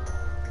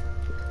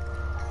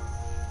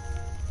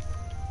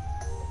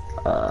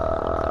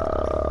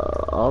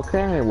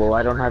 Okay, well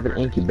I don't have an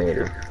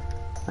incubator,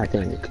 I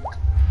think.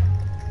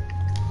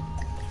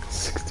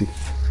 60.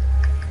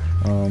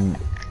 I'm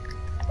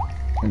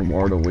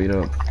more to wait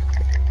up.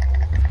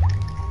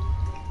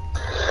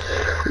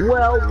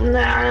 Well,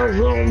 now.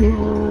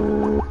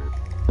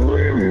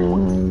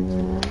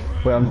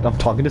 Wait, I'm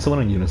talking to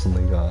someone on Unison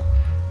League.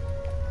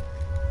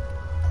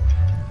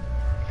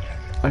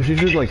 I should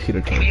just like hit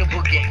a turn.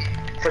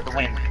 For the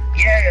win.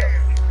 Yeah.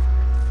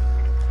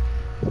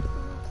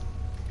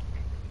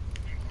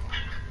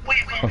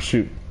 Oh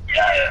shoot.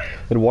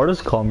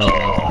 Eduardo's calling me.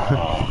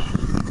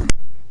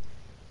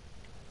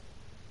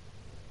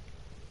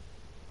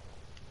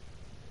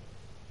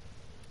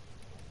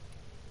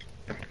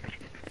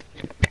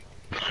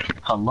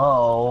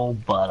 Hello,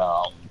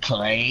 but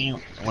today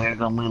we're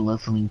gonna be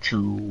listening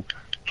to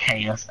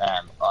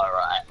KSM.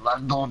 Alright,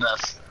 let's do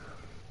this.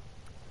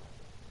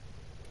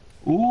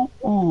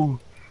 Ooh.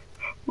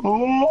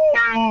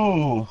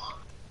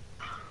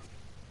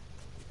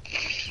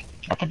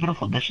 That's a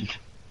beautiful addition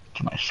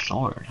to my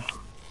sword.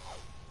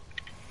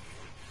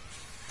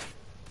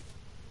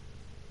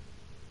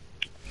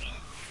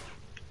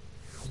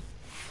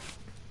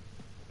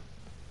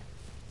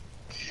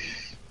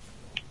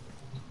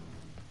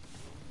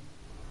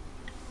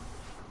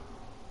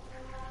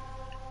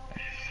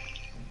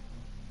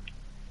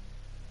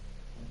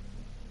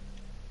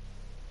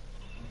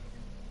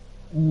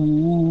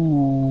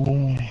 Ooh.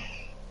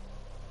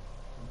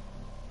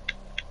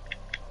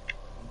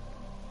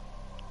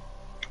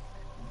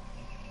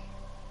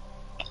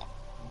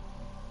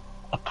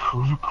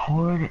 Whose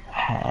record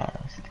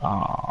has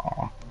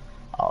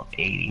of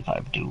 80 if I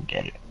do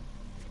get it.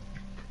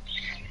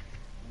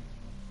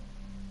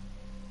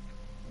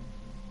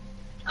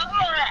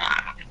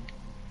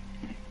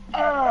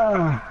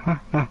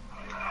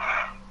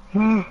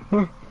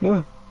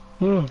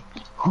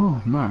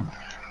 Oh man.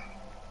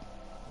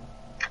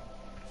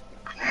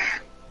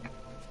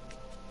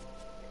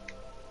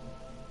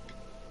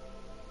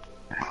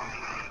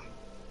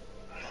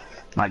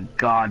 My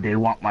god, they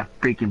want my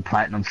freaking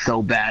platinum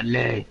so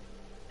badly.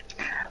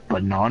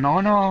 But no,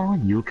 no, no,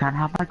 you can't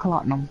have my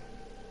platinum.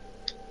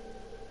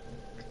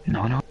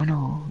 No, no,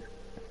 no.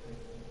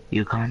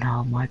 You can't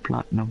have my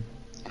platinum.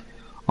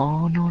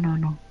 Oh, no, no,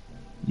 no.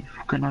 You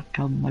cannot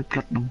have my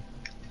platinum.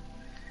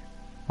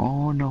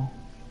 Oh, no.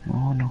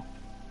 Oh, no.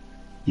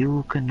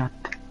 You cannot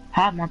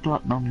have my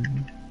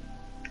platinum.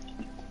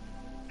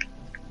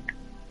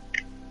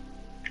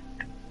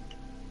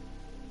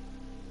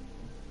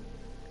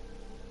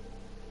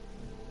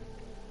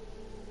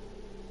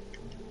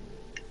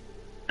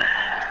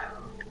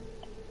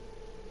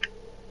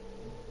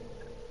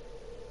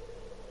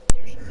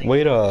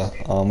 Wait,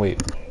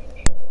 wait.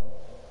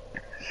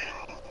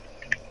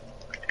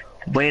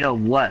 Wait a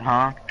what,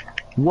 huh?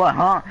 What,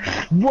 huh?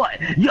 What?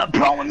 You're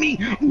pro with me?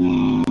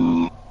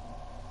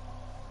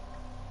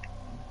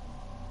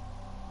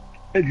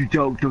 It's a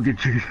joke, don't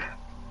get you.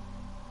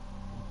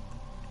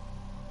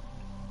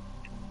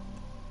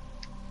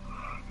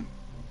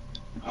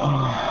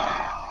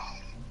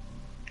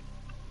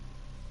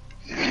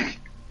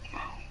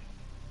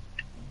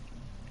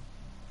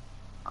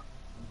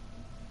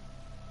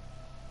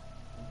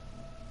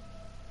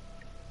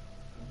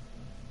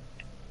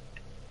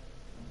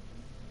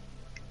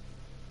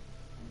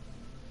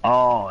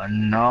 Oh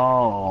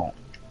no.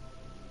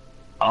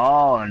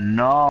 Oh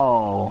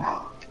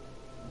no.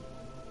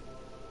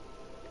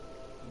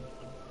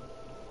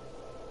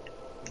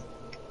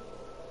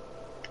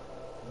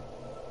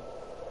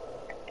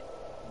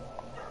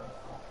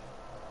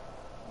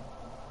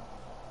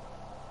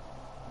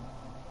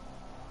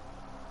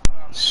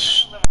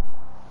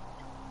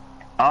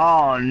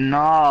 Oh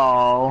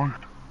no.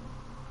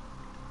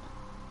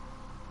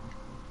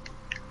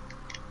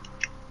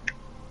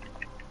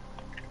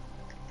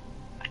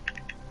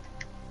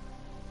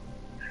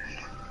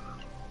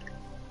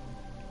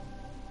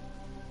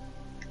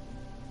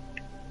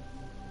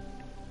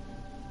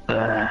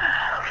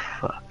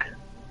 Fuck.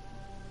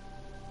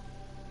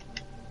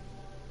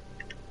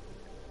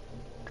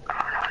 I don't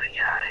know how to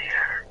get out of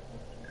here.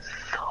 It's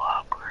so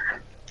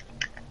awkward.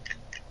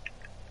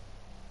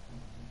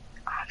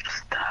 I'm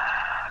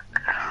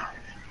stuck.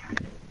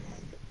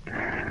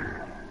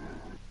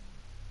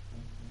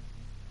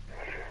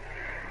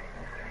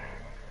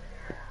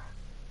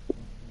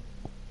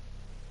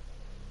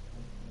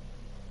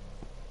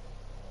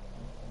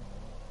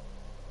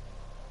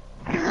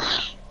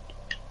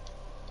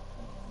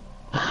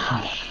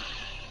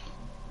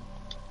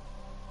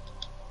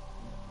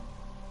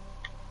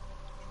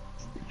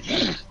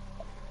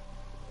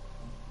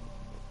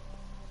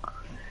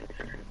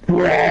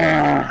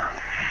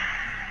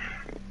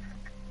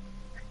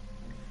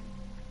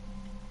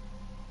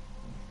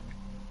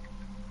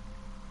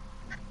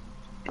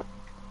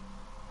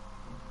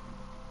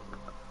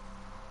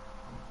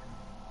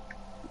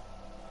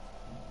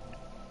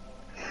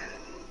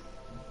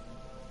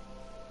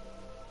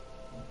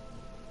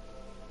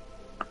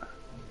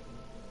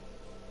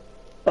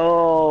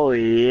 Oh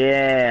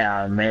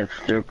yeah,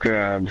 Mr.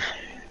 Krabs.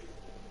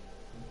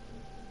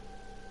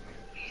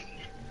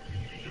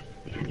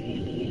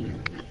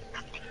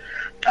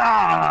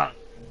 Ah!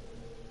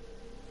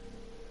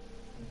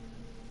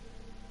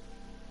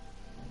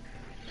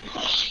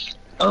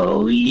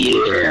 Oh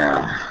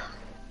yeah!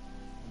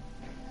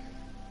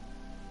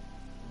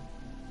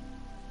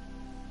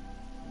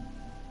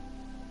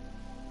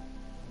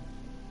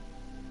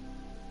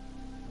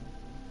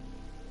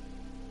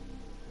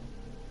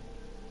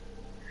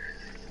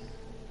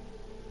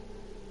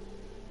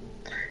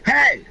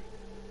 Hey!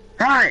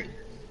 Hi!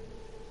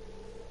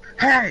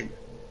 Hey!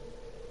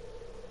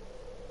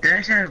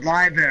 This is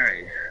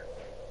library.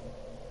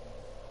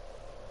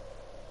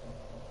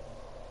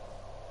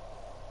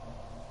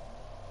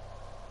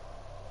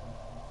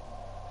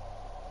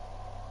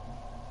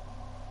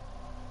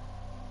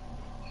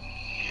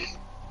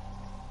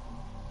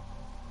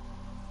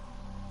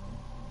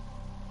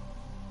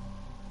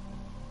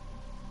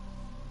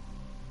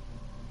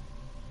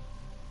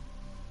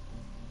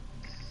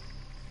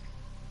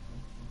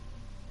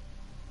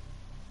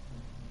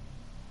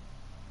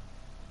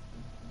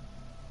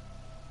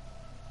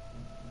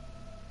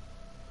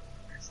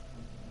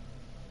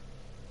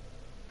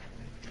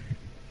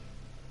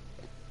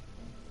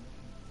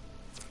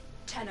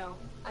 Tenno,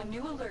 a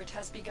new alert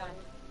has begun.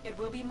 It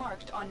will be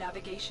marked on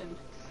navigation.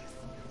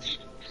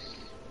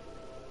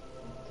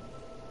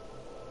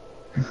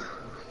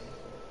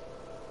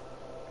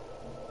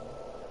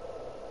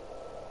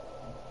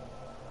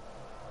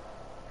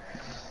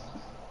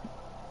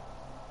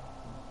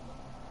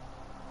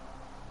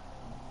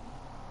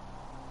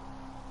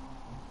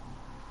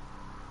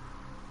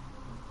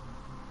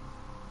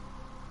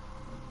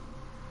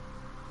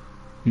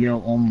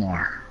 Yo,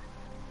 Omar.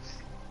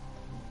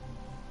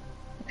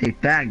 Hey,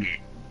 faggot.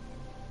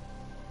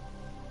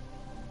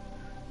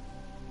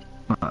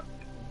 Fuck.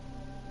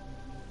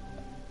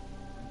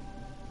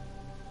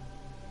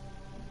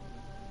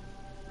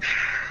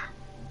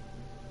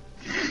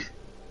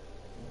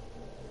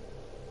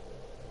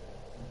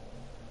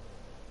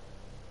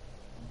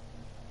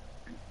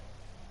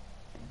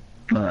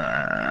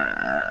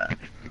 Fuck.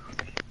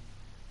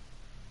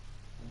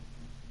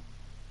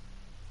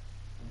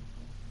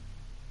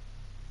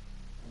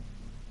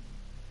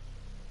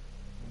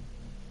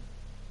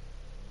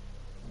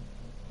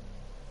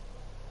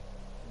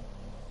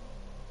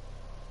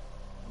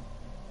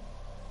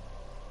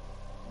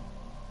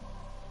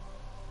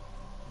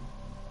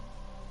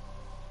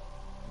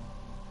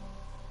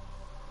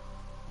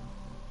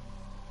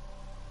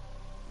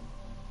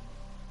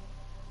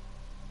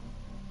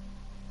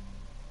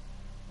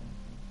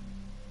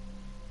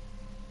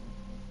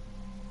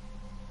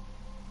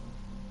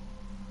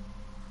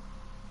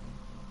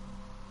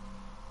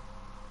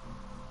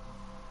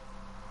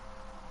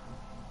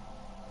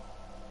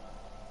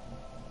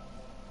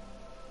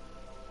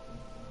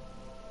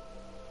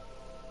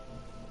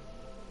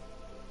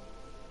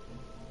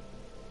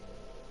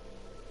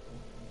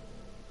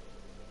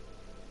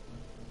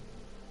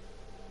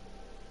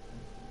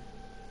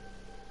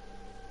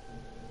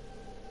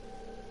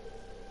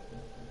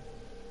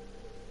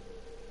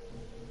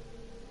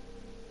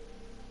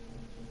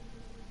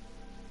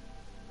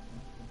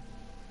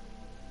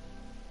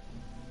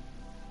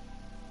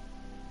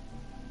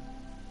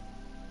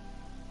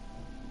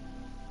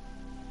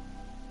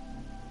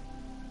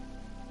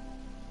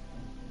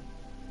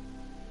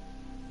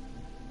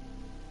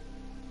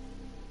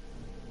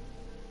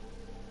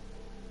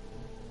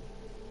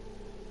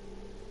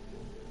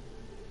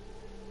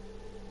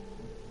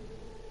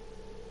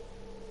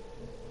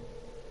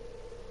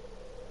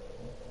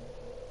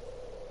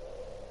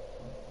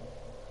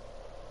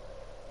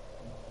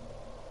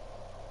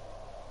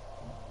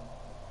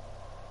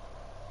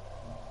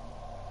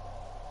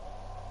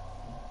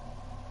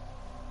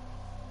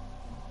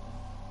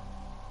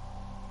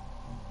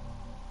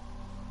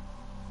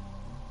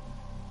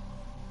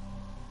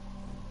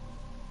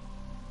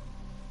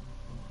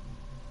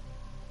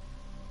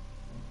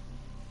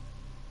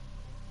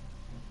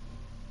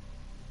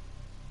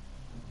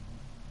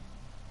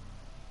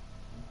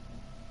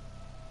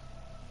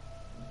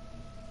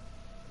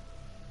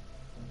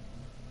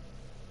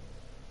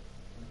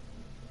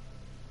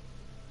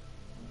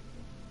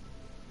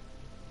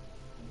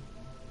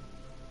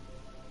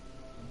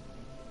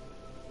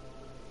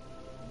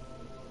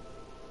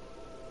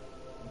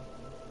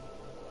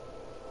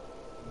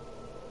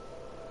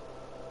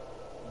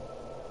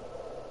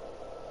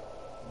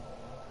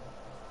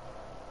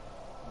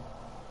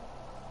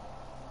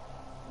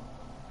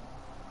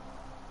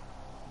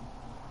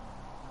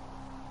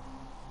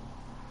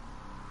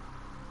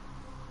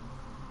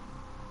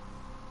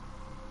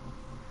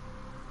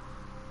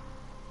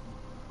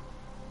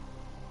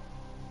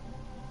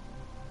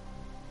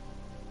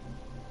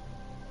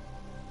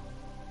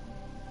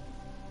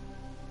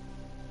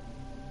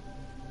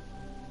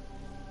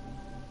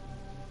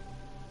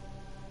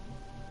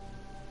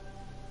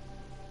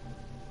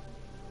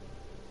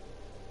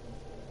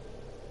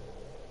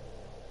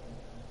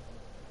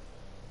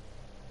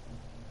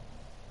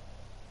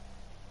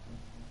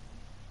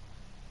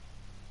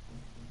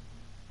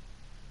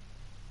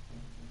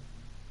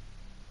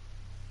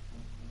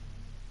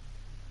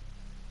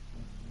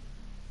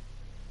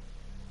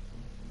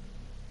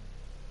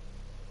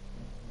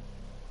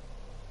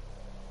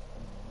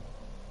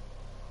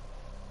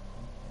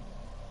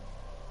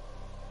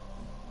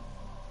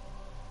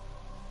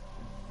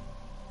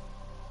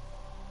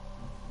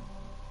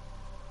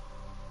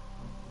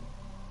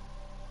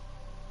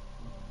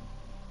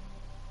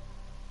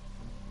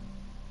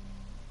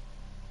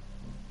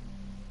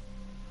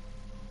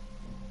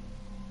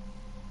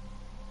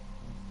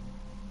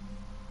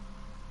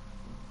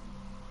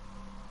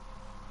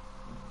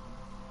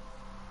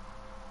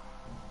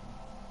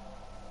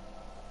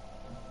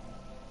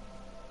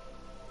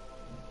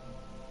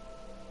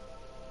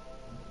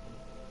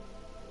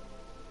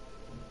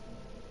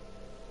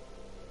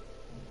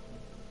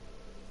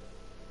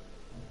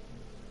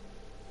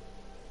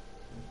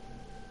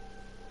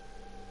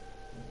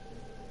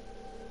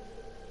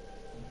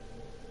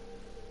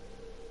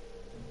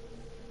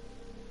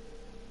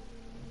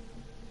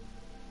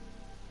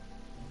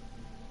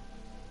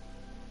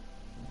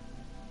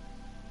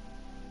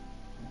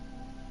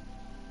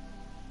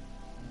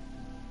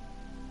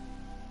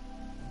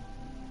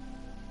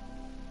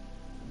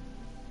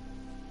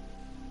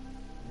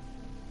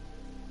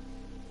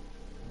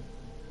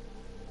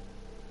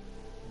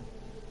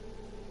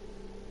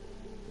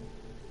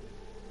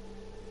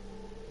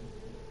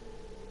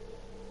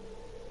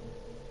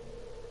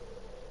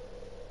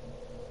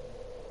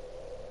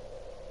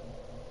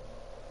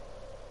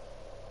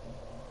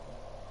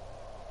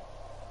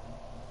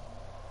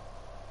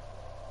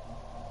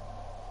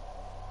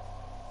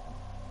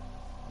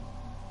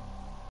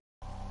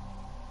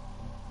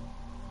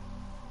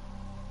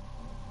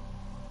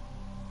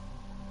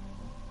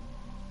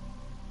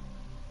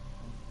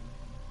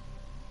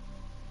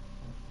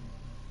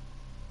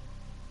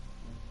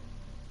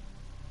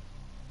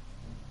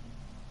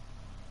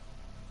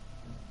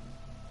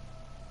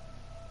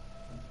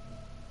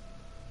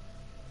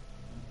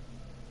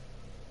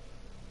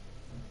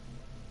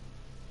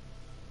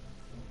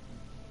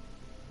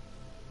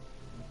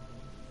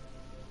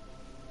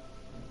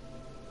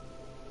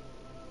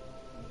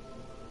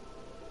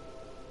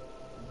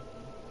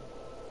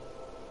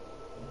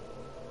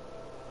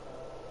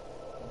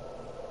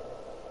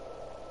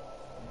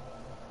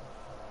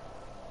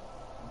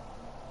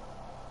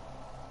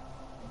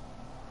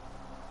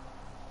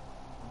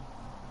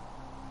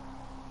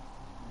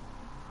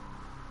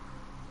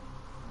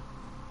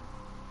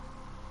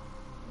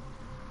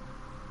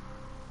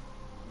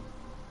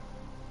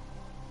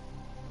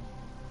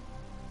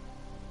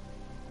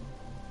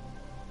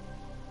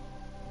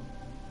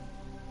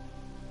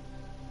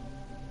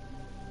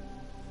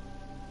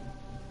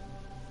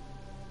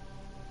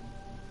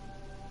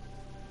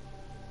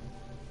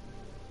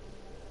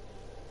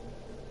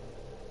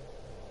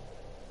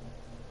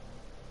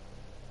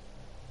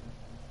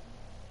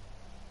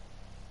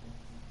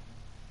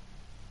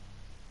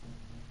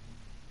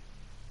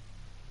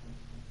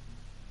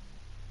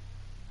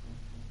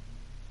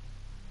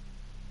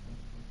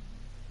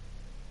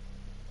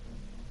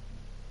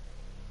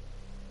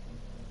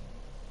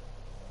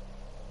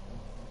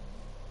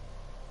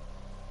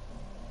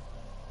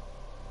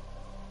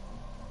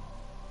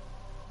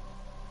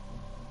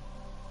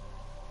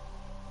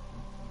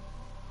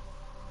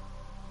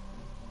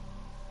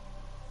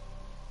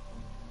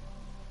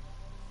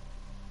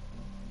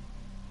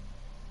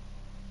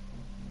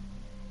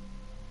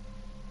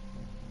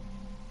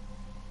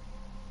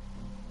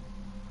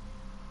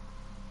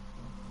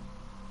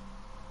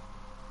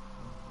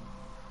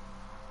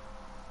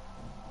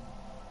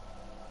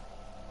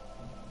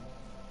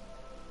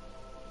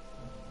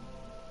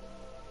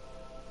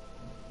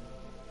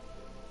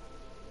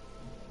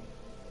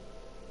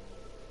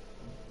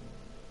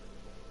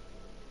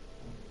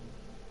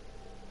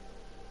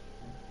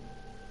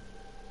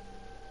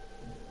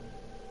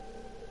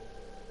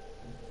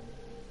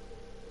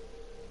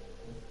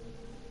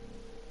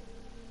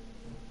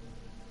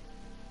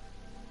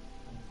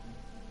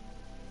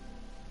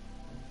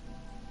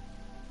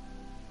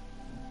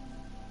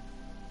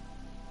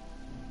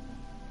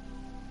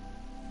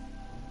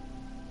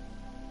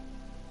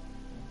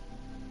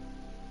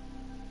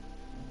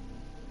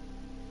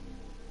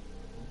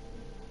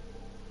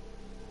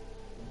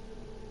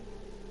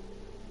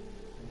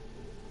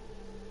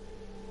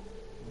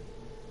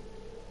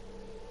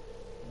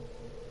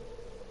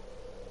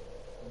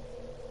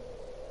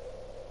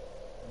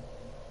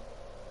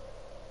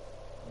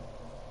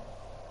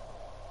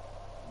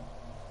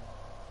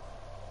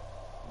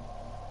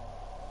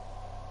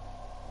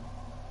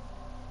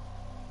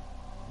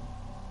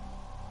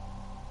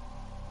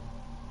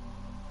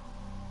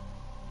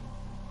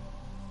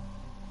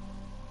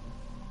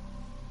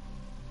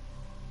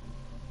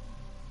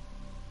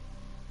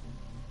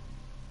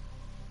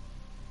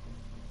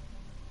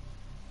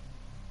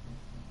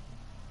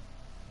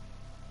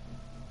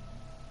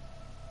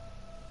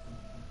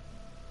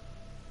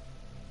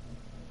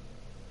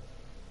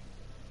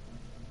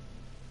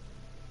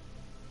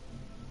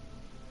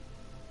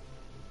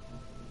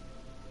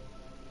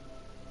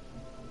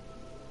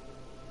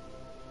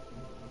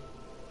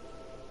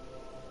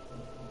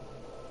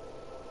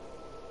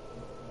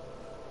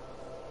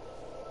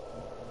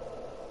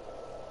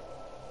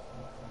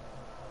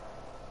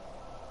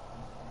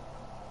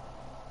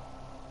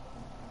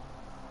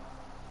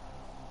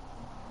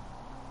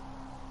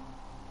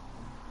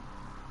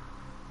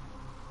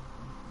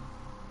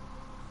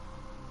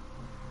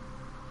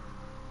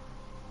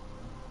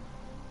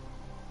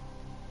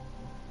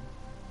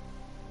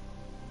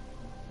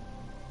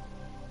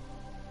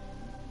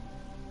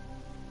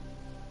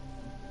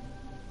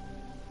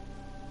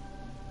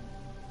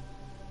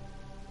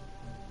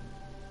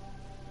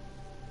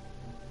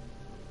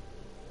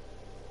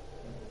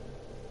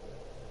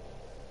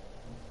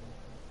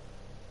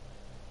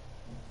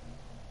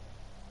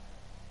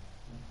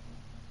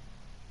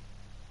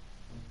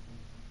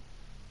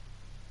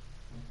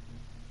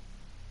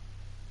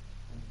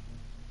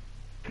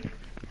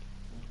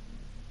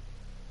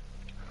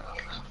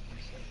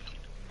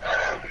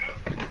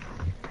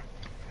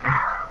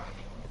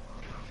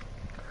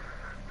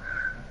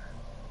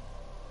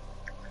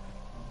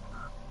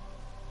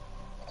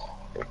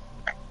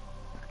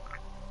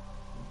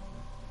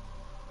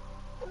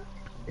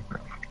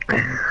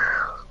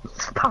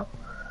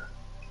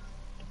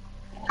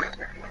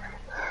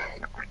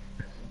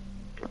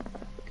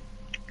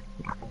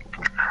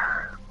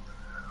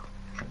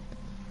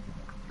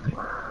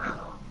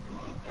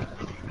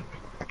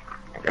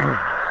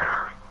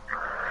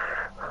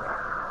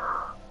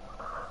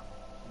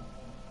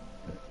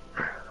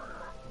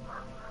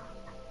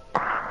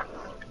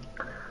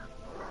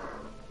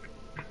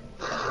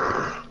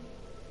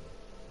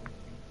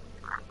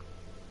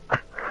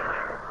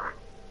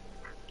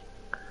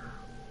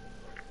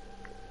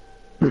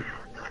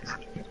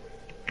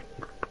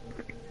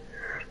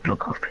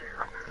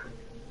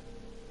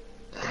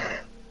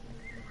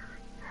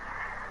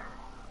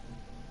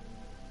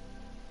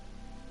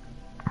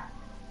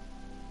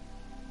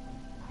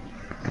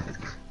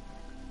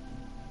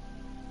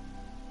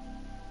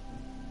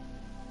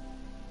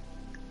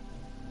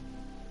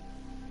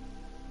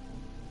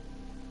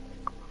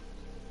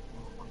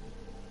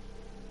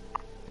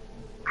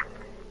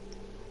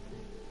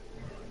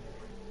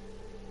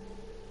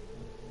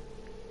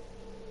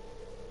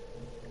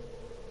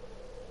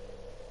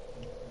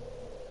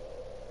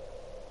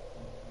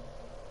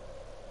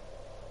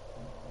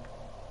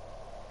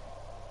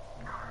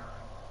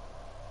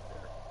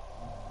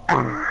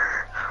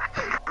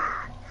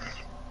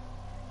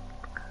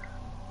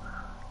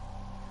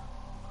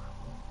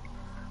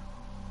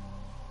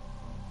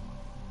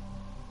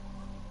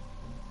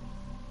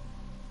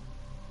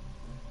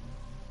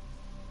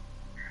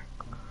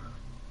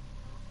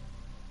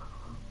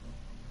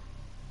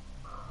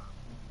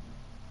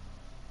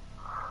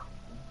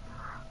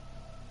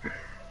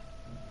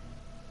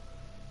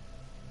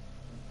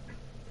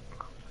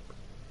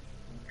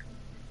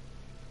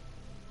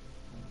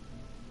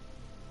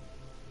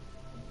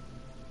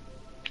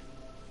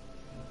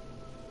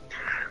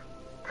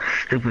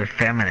 stupid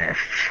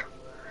feminists.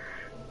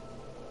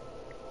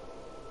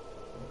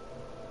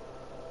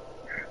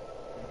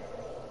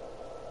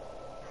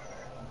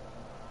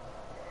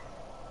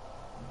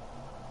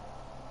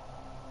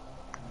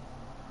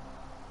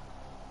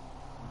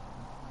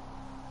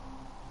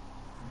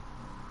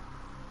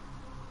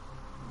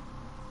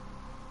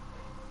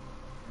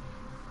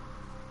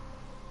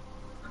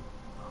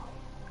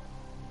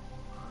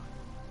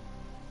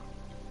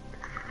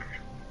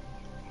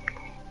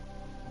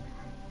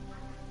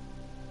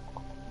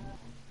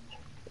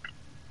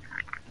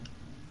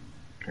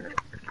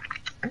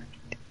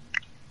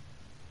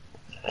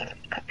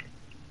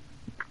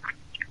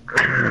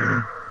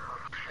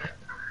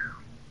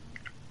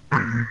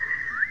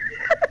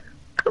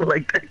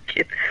 Like that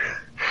kid.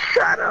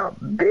 Shut up,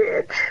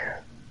 bitch.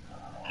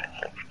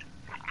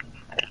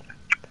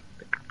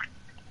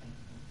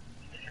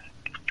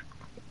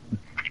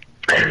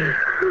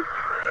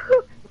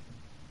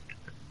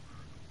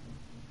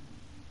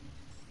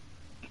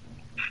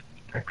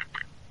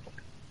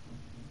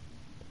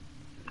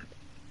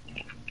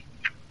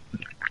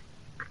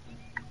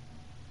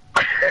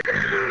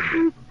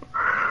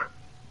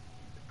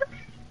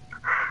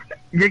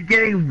 You're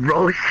getting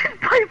roasted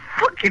by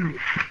fucking,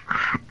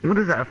 what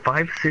is that,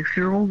 5,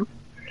 6-year-old?